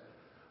is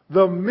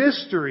the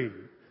mystery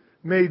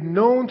made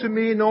known to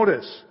me,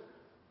 notice,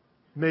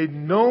 made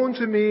known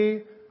to me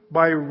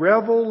by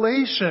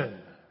revelation,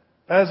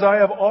 as I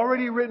have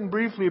already written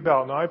briefly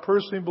about. Now, I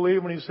personally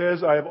believe when he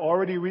says, I have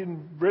already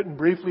written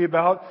briefly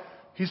about,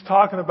 he's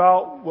talking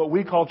about what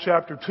we call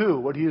chapter 2,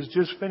 what he has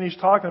just finished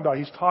talking about.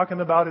 He's talking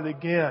about it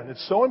again.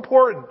 It's so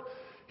important.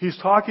 He's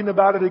talking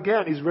about it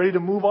again. He's ready to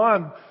move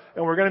on.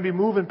 And we're going to be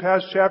moving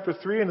past chapter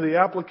 3 into the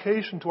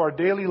application to our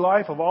daily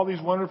life of all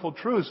these wonderful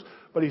truths.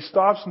 But he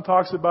stops and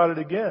talks about it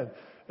again.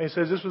 And he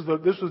says this was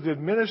the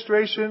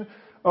administration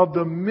of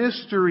the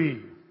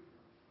mystery.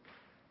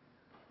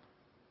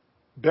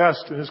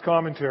 Best in his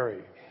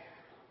commentary.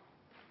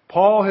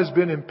 Paul has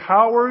been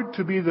empowered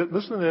to be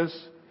listen to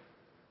this.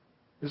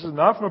 This is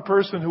not from a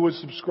person who would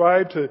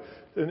subscribe to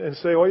and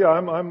say, oh yeah,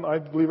 I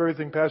believe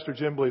everything Pastor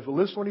Jim believes. But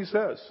listen to what he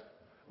says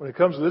when it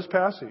comes to this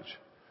passage.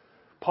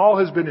 Paul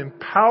has been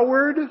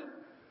empowered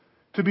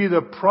to be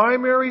the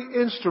primary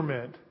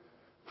instrument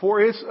for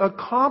its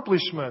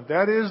accomplishment.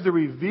 That is the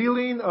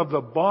revealing of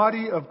the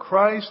body of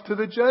Christ to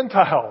the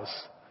Gentiles.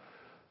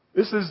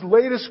 This is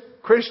latest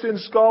Christian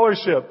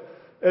scholarship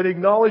and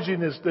acknowledging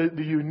this, the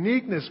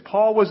uniqueness.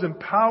 Paul was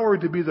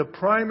empowered to be the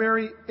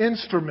primary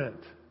instrument.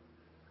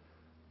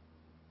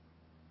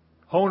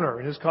 Honer,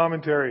 in his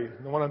commentary,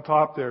 the one on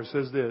top there,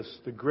 says this: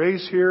 the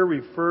grace here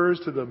refers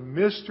to the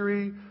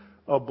mystery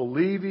of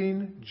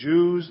believing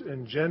Jews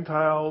and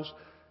Gentiles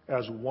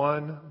as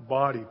one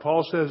body.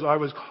 Paul says, I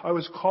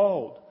was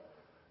called.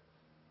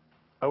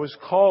 I was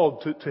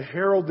called to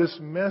herald this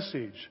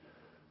message.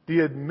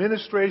 The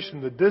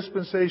administration, the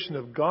dispensation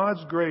of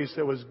God's grace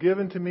that was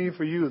given to me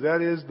for you.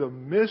 That is the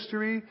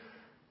mystery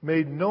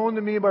made known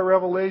to me by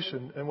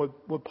revelation. And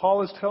what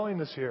Paul is telling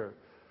us here.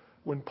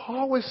 When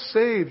Paul was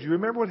saved, you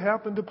remember what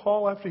happened to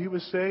Paul after he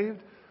was saved?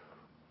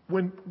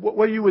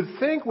 What you would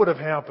think would have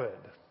happened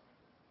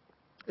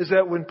is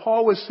that when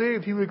Paul was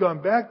saved, he would have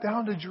gone back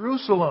down to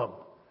Jerusalem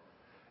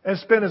and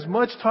spent as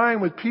much time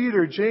with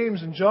Peter,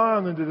 James, and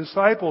John and the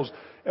disciples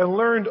and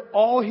learned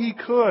all he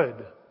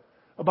could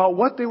about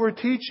what they were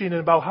teaching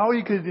and about how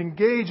he could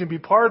engage and be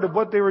part of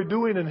what they were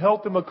doing and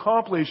help them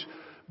accomplish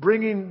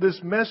bringing this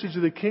message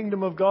of the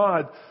kingdom of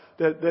God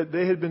that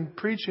they had been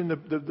preaching,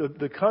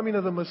 the coming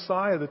of the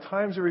Messiah, the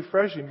times of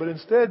refreshing. But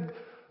instead,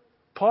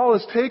 Paul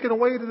is taken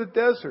away to the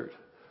desert.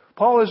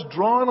 Paul is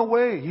drawn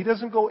away. He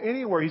doesn't go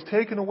anywhere. He's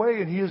taken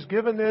away, and he is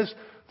given this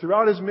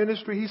throughout his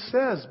ministry, he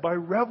says, by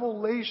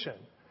revelation.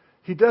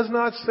 He does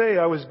not say,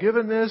 I was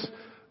given this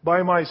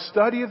by my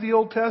study of the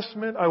Old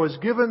Testament. I was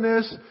given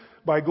this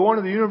by going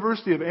to the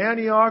University of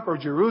Antioch or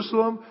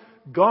Jerusalem.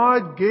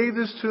 God gave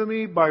this to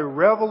me by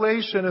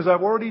revelation, as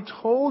I've already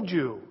told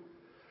you.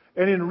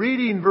 And in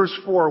reading verse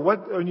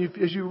 4,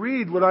 as you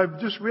read what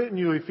I've just written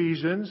you,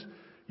 Ephesians,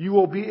 you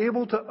will be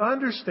able to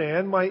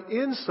understand my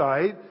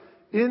insight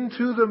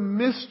into the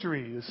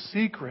mystery, the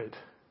secret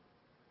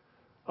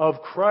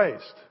of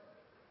Christ.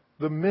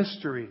 The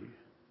mystery.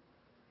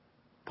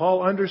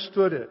 Paul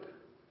understood it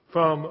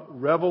from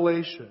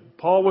revelation.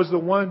 Paul was the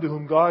one to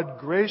whom God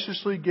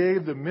graciously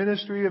gave the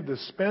ministry of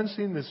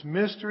dispensing this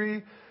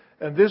mystery,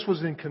 and this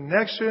was in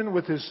connection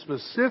with his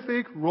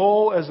specific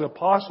role as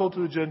apostle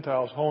to the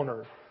Gentiles,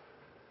 Honer.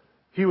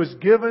 He was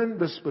given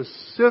the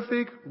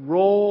specific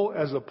role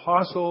as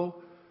apostle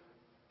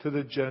to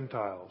the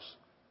Gentiles.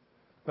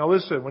 Now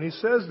listen, when he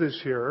says this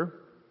here,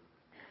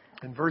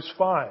 in verse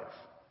 5,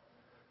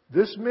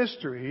 this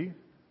mystery,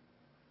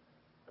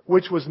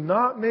 which was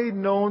not made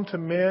known to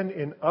men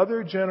in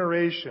other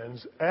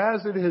generations,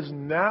 as it has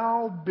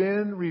now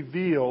been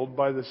revealed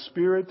by the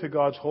Spirit to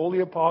God's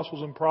holy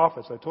apostles and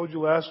prophets. I told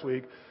you last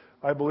week,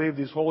 I believe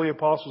these holy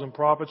apostles and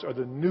prophets are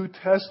the New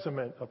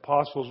Testament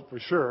apostles for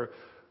sure,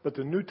 but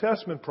the New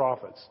Testament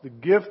prophets. The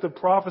gift of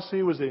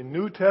prophecy was a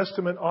New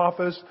Testament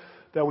office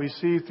that we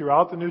see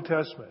throughout the New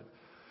Testament.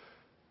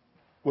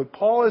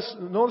 Notice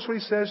what he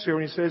says here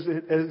when he says,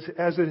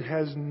 as it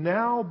has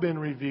now been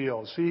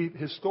revealed. See,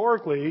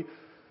 historically,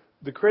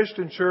 the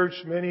Christian church,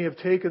 many have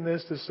taken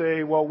this to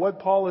say, well, what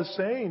Paul is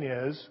saying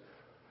is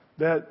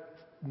that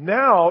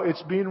now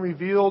it's being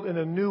revealed in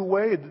a new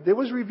way. It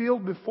was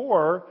revealed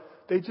before,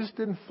 they just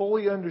didn't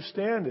fully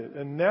understand it.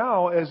 And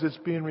now, as it's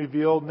being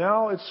revealed,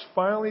 now it's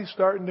finally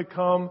starting to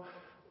come.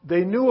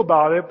 They knew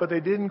about it, but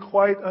they didn't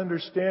quite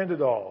understand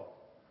it all.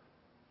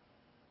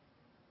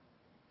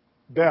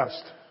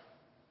 Best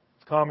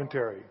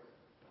commentary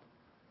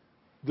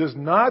does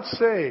not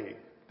say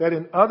that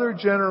in other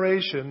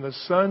generation the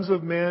sons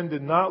of men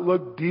did not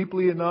look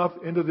deeply enough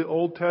into the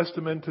Old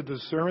Testament to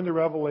discern the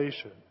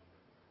revelation.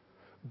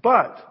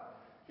 But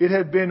it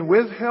had been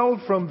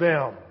withheld from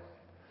them.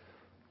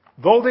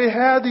 Though they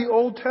had the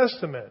Old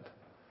Testament,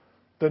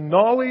 the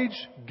knowledge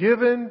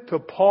given to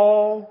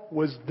Paul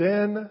was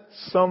then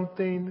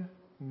something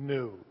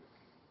new.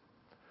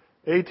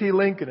 A.T.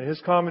 Lincoln, in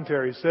his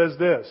commentary, says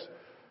this,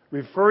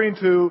 referring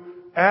to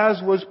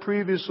as was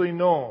previously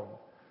known,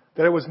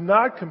 that it was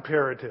not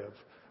comparative,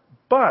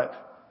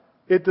 but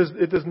it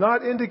does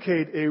not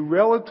indicate a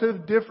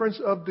relative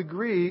difference of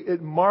degree.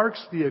 It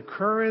marks the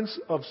occurrence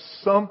of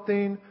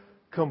something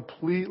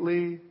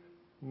completely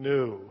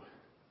new.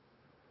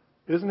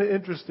 Isn't it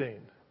interesting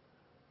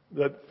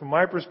that from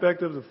my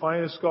perspective, the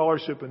finest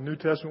scholarship in the New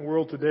Testament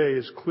world today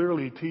is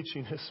clearly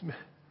teaching this,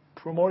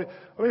 promoting.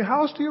 I mean,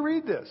 how else do you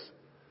read this?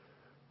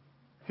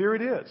 Here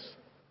it is.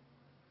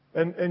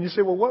 And you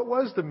say, well, what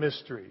was the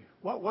mystery?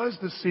 What was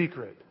the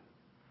secret?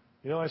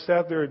 You know, I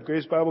sat there at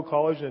Grace Bible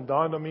College and it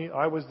dawned on me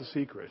I was the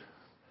secret.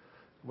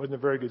 It wasn't a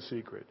very good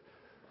secret.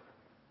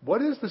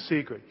 What is the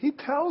secret? He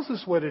tells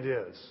us what it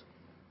is.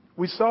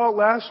 We saw it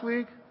last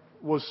week.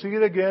 We'll see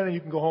it again and you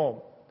can go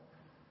home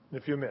in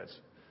a few minutes.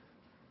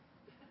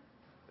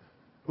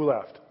 Who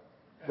left?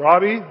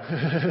 Robbie?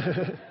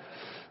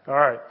 All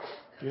right.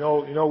 You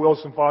know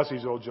Wilson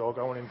Fosse's old joke.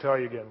 I won't even tell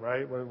you again,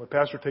 right? When the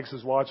pastor takes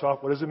his watch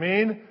off, what does it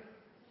mean?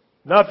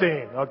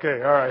 Nothing.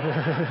 Okay, all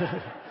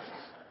right.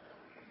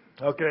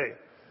 Okay.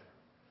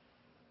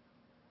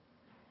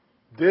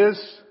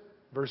 This,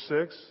 verse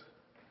 6,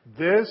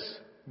 this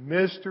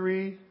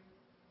mystery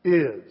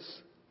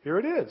is. Here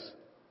it is.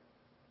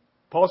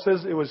 Paul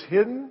says it was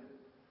hidden.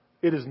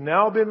 It has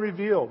now been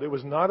revealed. It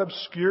was not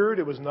obscured.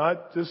 It was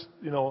not just,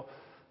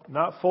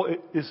 not full.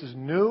 This is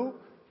new.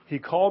 He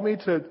called me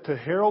to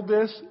herald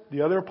this.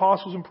 The other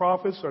apostles and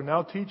prophets are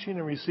now teaching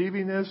and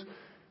receiving this.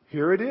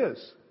 Here it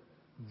is.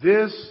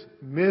 This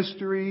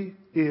mystery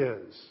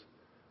is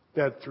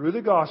that through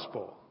the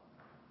gospel,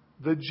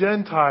 the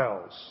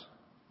Gentiles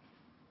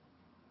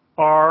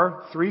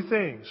are three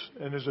things.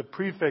 And there's a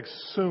prefix,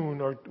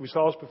 soon, or we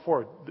saw this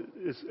before.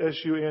 It's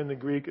S-U-N in the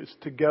Greek. It's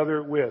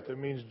together with. It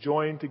means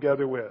joined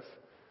together with.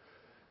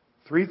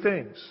 Three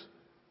things.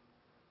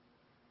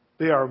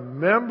 They are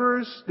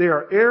members, they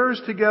are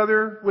heirs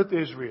together with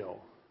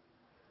Israel.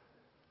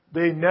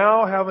 They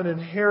now have an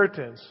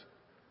inheritance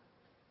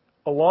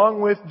along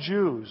with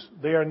Jews.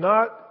 They are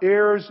not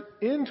heirs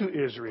into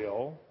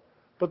Israel,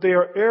 but they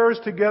are heirs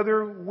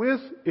together with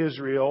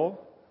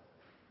Israel.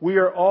 We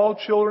are all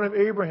children of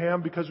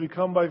Abraham because we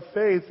come by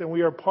faith, and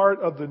we are part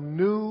of the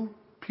new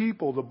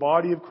people, the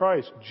body of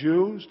Christ.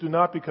 Jews do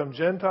not become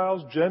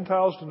Gentiles.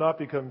 Gentiles do not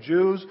become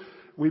Jews.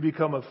 We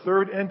become a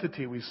third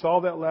entity. We saw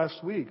that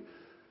last week.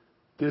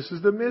 This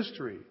is the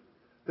mystery.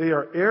 They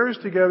are heirs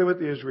together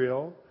with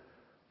Israel,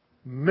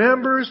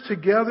 members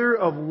together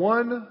of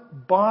one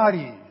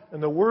body.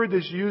 And the word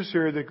that's used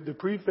here, the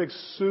prefix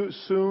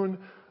soon,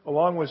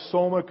 along with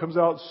soma, comes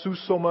out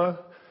susoma,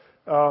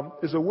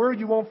 is a word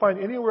you won't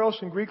find anywhere else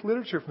in Greek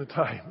literature from the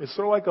time. It's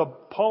sort of like a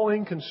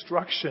Pauline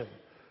construction.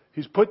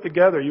 He's put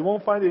together. You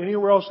won't find it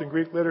anywhere else in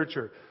Greek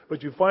literature.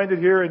 But you find it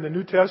here in the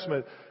New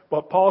Testament.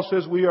 But Paul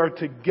says we are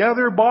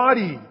together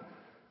body.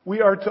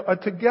 We are a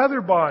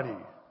together body.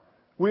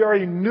 We are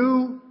a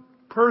new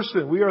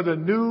person. We are the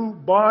new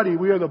body.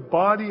 We are the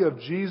body of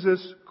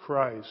Jesus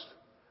Christ.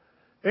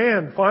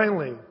 And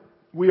finally,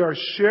 we are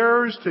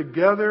sharers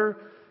together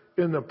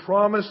in the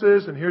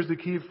promises, and here's the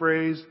key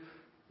phrase,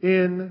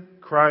 in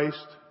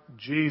Christ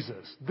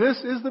Jesus. This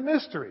is the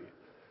mystery.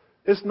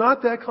 It's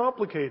not that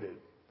complicated.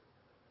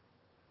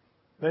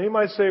 Now you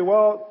might say,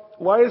 well,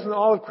 why doesn't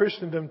all of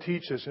Christendom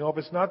teach this? If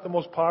it's not the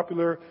most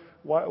popular,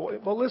 why?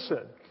 Well,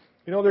 listen.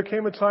 There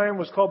came a time, it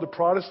was called the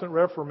Protestant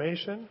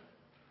Reformation,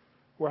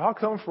 where how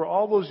come for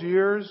all those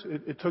years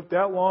it took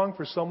that long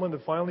for someone to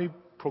finally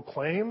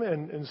proclaim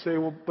and say,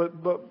 well,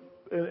 but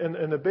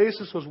the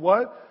basis was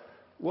what?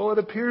 Well, it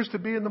appears to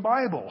be in the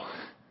Bible.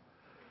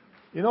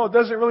 It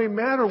doesn't really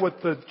matter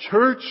what the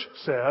church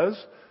says.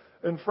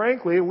 And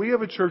frankly, we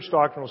have a church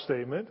doctrinal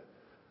statement.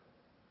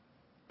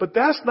 But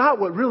that's not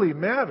what really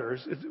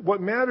matters.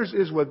 What matters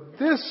is what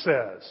this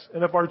says.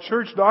 And if our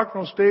church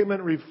doctrinal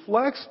statement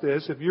reflects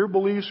this, if your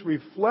beliefs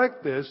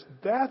reflect this,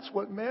 that's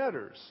what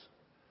matters.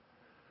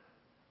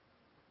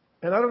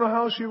 And I don't know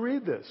how else you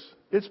read this.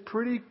 It's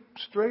pretty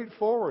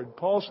straightforward.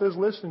 Paul says,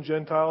 listen,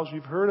 Gentiles,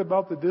 you've heard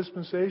about the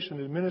dispensation,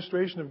 the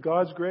administration of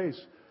God's grace.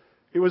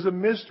 It was a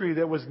mystery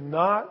that was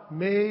not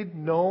made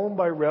known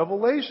by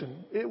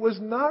revelation. It was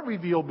not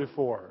revealed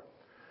before.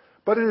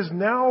 But it has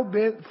now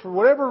been, for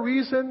whatever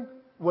reason,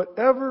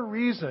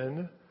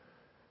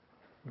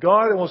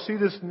 God, and we'll see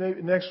this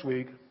next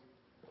week,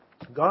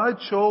 God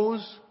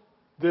chose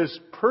this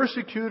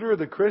persecutor of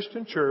the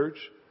Christian church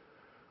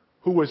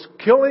who was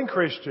killing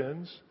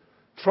Christians,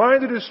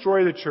 trying to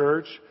destroy the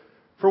church.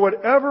 For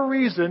whatever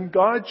reason,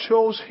 God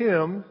chose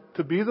him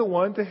to be the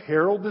one to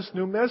herald this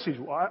new message.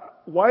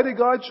 Why did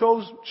God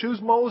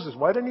choose Moses?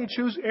 Why didn't he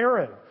choose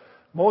Aaron?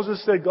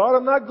 Moses said, God,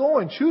 I'm not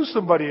going. Choose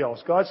somebody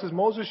else. God says,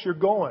 Moses, you're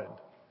going.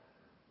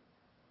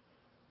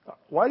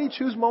 Why did he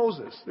choose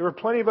Moses? There were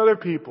plenty of other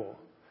people.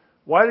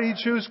 Why did he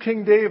choose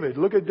King David?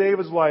 Look at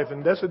David's life.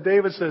 And that's what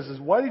David says is,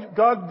 why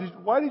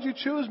did you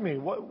choose me?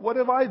 What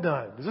have I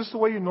done? Is this the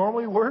way you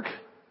normally work?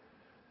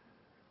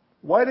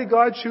 Why did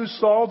God choose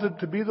Saul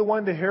to be the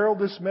one to herald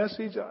this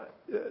message?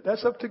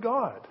 That's up to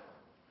God.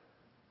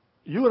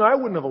 You and I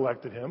wouldn't have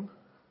elected him.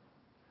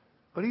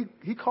 But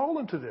he called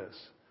him to this.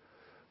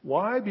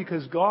 Why?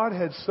 Because God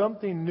had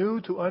something new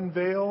to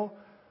unveil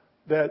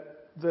that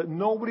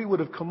nobody would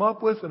have come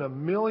up with in a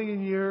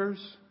million years.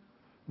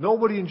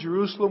 Nobody in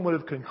Jerusalem would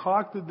have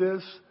concocted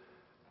this.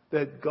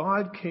 That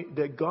God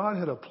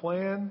had a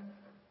plan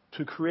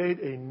to create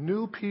a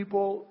new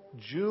people,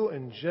 Jew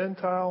and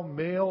Gentile,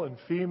 male and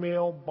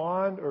female,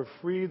 bond or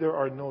free. There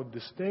are no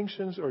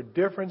distinctions or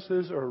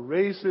differences or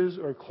races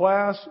or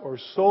class or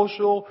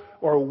social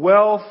or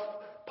wealth,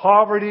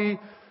 poverty,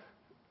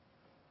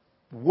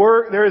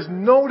 work. There is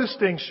no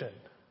distinction.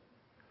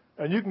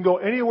 And you can go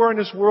anywhere in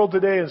this world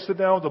today and sit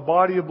down with a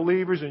body of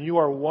believers and you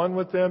are one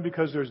with them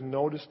because there's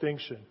no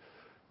distinction.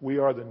 We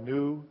are the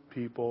new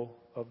people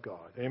of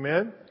God.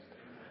 Amen?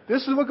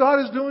 This is what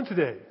God is doing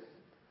today.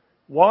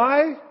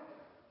 Why?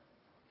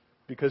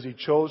 Because He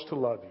chose to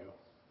love you.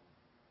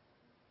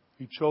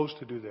 He chose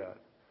to do that.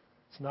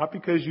 It's not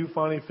because you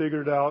finally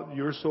figured it out,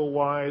 you're so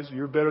wise,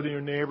 you're better than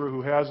your neighbor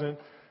who hasn't.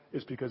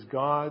 It's because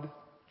God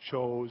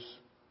chose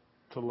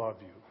to love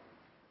you.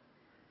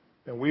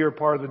 And we are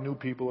part of the new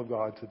people of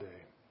God today.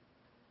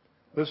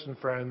 Listen,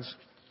 friends,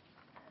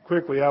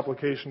 quickly,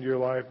 application to your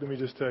life. Let me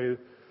just tell you.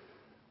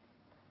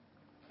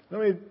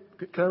 Can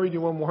I read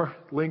you one more?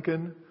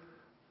 Lincoln,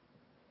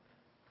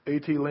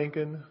 A.T.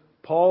 Lincoln.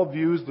 Paul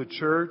views the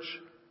church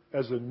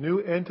as a new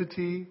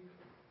entity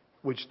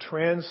which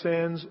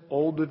transcends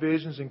old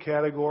divisions and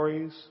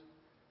categories.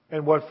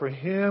 And what for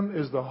him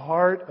is the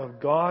heart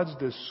of God's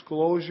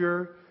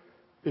disclosure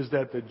is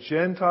that the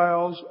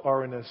Gentiles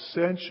are an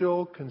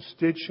essential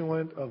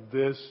constituent of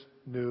this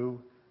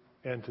new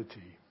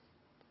entity.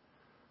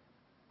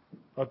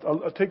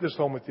 I'll take this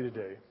home with you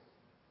today.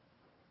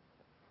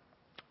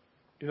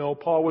 You know,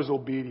 Paul was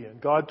obedient.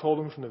 God told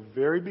him from the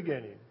very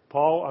beginning,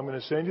 Paul, I'm going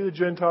to send you to the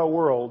Gentile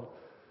world,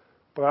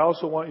 but I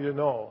also want you to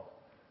know,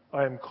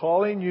 I am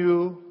calling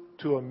you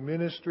to a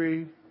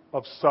ministry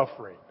of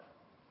suffering.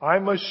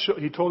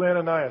 He told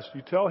Ananias,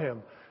 you tell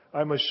him,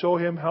 I must show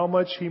him how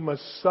much he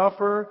must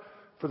suffer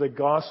for the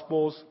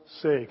gospel's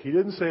sake. He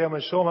didn't say, I'm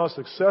going to show him how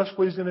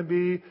successful he's going to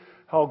be,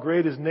 how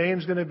great his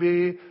name's going to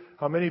be,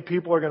 how many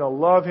people are going to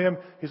love him.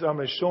 He said, I'm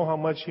going to show him how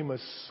much he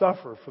must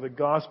suffer for the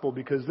gospel,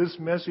 because this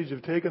message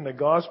of taking the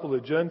gospel to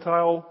the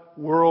Gentile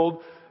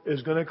world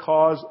is going to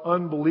cause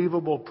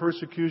unbelievable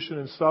persecution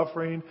and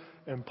suffering.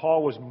 And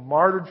Paul was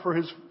martyred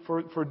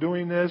for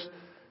doing this.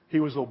 He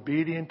was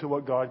obedient to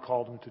what God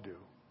called him to do.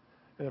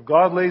 And if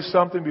God lays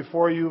something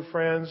before you,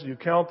 friends, you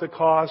count the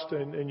cost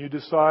and you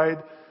decide,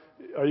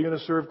 are you going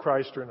to serve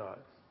Christ or not?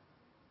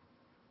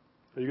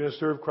 Are you going to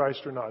serve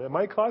Christ or not? It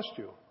might cost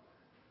you.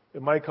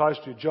 It might cost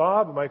you a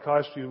job. It might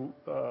cost you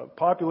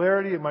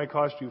popularity. It might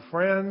cost you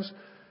friends.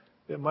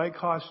 It might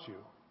cost you.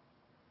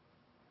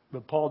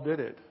 But Paul did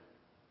it,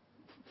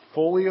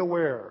 fully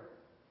aware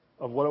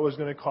of what it was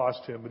going to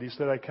cost him. But he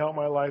said, I count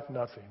my life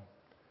nothing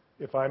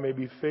if I may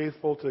be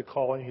faithful to the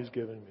calling he's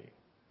given me.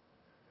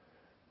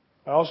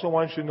 I also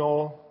want you to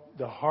know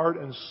the heart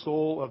and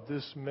soul of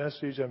this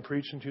message I'm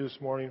preaching to you this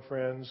morning,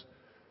 friends,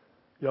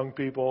 young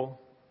people,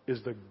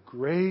 is the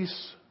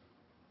grace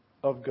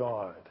of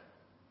God.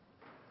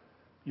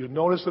 You'll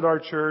notice at our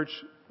church,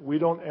 we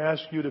don't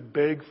ask you to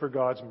beg for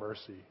God's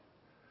mercy.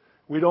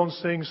 We don't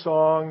sing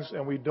songs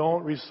and we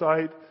don't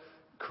recite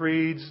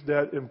creeds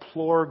that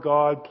implore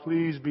God,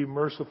 please be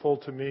merciful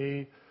to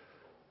me.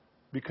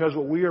 Because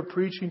what we are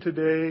preaching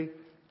today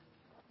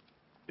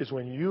is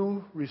when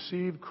you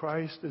receive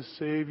Christ as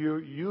Savior,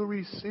 you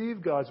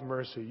receive God's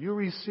mercy. You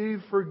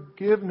receive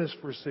forgiveness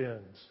for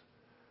sins.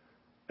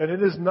 And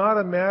it is not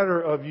a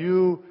matter of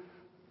you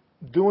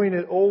doing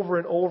it over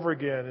and over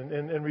again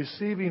and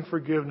receiving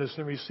forgiveness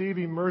and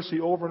receiving mercy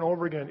over and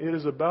over again. It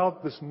is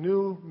about this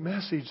new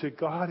message that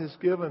God has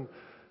given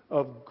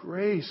of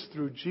grace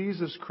through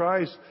Jesus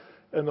Christ.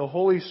 And the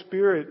Holy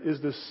Spirit is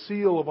the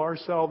seal of our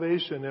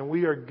salvation. And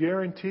we are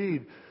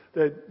guaranteed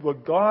that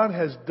what God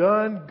has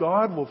done,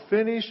 God will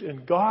finish,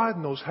 and God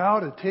knows how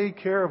to take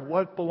care of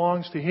what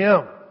belongs to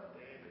Him.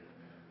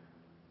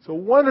 It's a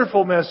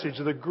wonderful message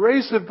of the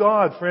grace of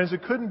God, friends.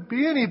 It couldn't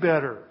be any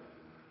better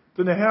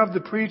than to have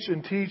to preach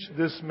and teach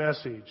this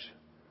message.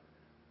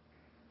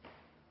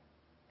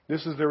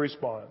 This is their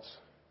response.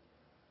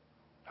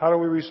 How do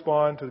we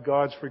respond to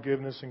God's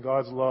forgiveness and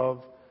God's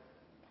love?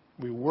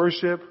 We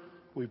worship,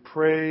 we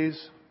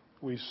praise,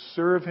 we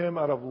serve Him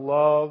out of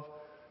love,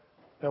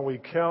 and we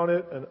count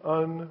it an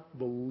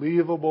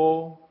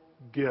unbelievable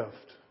gift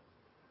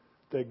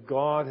that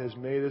God has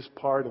made us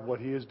part of what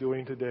He is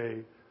doing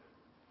today,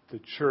 the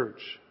church,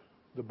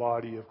 the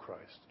body of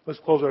Christ. Let's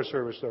close our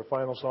service with our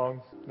final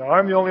song. Now,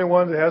 I'm the only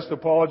one that has to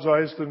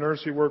apologize to the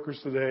nursery workers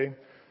today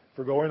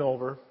for going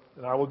over,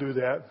 and I will do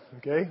that,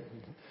 okay?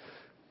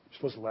 You're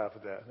supposed to laugh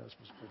at that.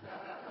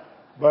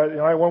 But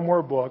I have one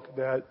more book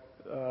that,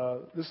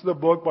 this is a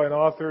book by an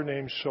author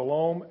named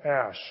Shalom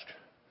Asch.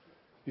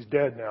 He's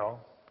dead now.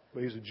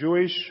 But he's a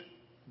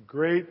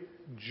great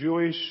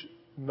Jewish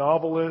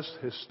novelist,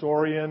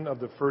 historian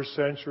of the first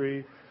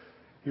century.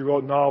 He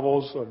wrote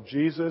novels of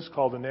Jesus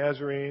called The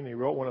Nazarene. He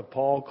wrote one of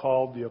Paul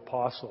called The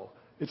Apostle.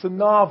 It's a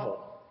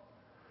novel.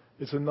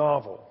 It's a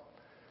novel.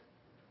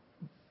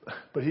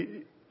 But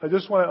I'm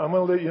going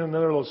to let you in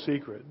another little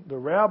secret. The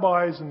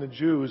rabbis and the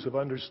Jews have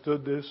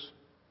understood this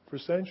for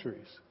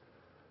centuries.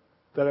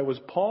 That it was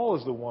Paul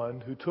is the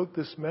one who took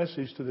this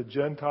message to the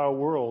Gentile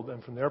world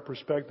and from their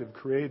perspective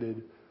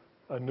created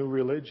a new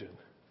religion.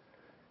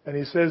 And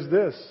he says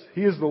this,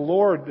 He is the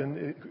Lord,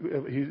 and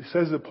he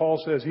says that Paul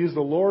says, He is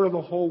the Lord of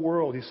the whole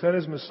world. He sent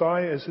His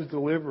Messiah as His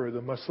deliverer,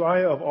 the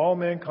Messiah of all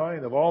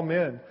mankind, of all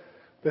men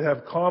that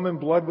have common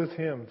blood with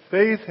Him.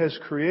 Faith has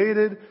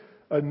created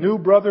a new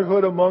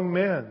brotherhood among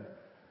men.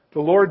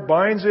 The Lord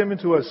binds them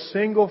into a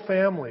single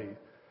family.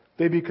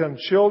 They become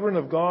children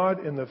of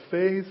God in the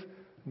faith,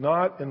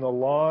 not in the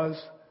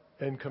laws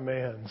and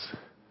commands.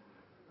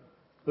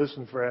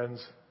 Listen,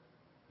 friends,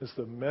 it's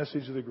the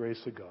message of the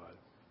grace of God.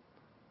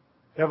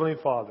 Heavenly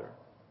Father,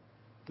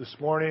 this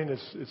morning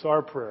it's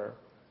our prayer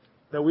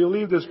that we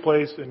leave this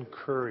place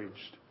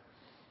encouraged.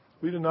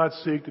 We do not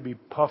seek to be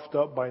puffed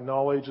up by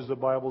knowledge, as the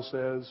Bible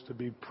says, to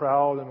be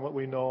proud in what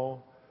we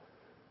know,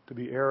 to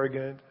be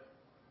arrogant.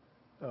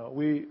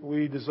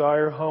 We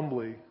desire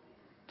humbly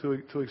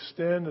to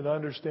extend an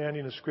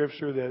understanding of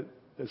Scripture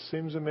that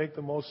seems to make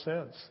the most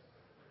sense.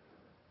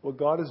 What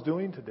God is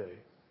doing today,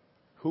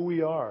 who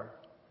we are,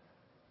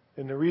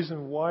 and the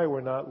reason why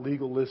we're not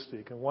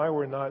legalistic and why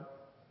we're not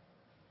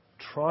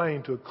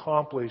trying to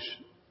accomplish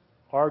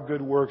our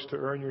good works to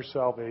earn your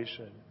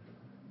salvation.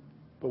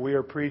 But we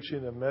are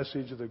preaching the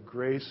message of the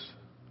grace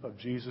of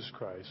Jesus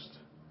Christ.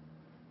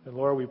 And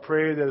Lord, we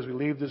pray that as we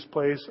leave this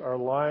place, our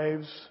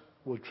lives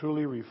will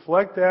truly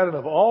reflect that. And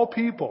of all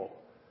people,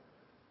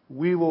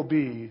 we will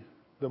be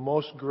the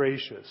most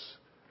gracious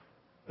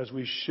as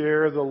we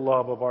share the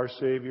love of our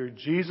Savior,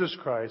 Jesus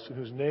Christ, in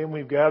whose name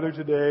we've gathered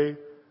today.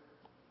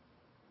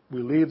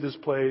 We leave this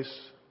place,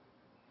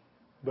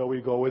 but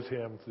we go with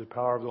Him through the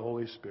power of the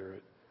Holy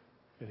Spirit.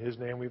 In His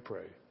name we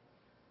pray.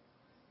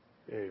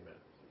 Amen.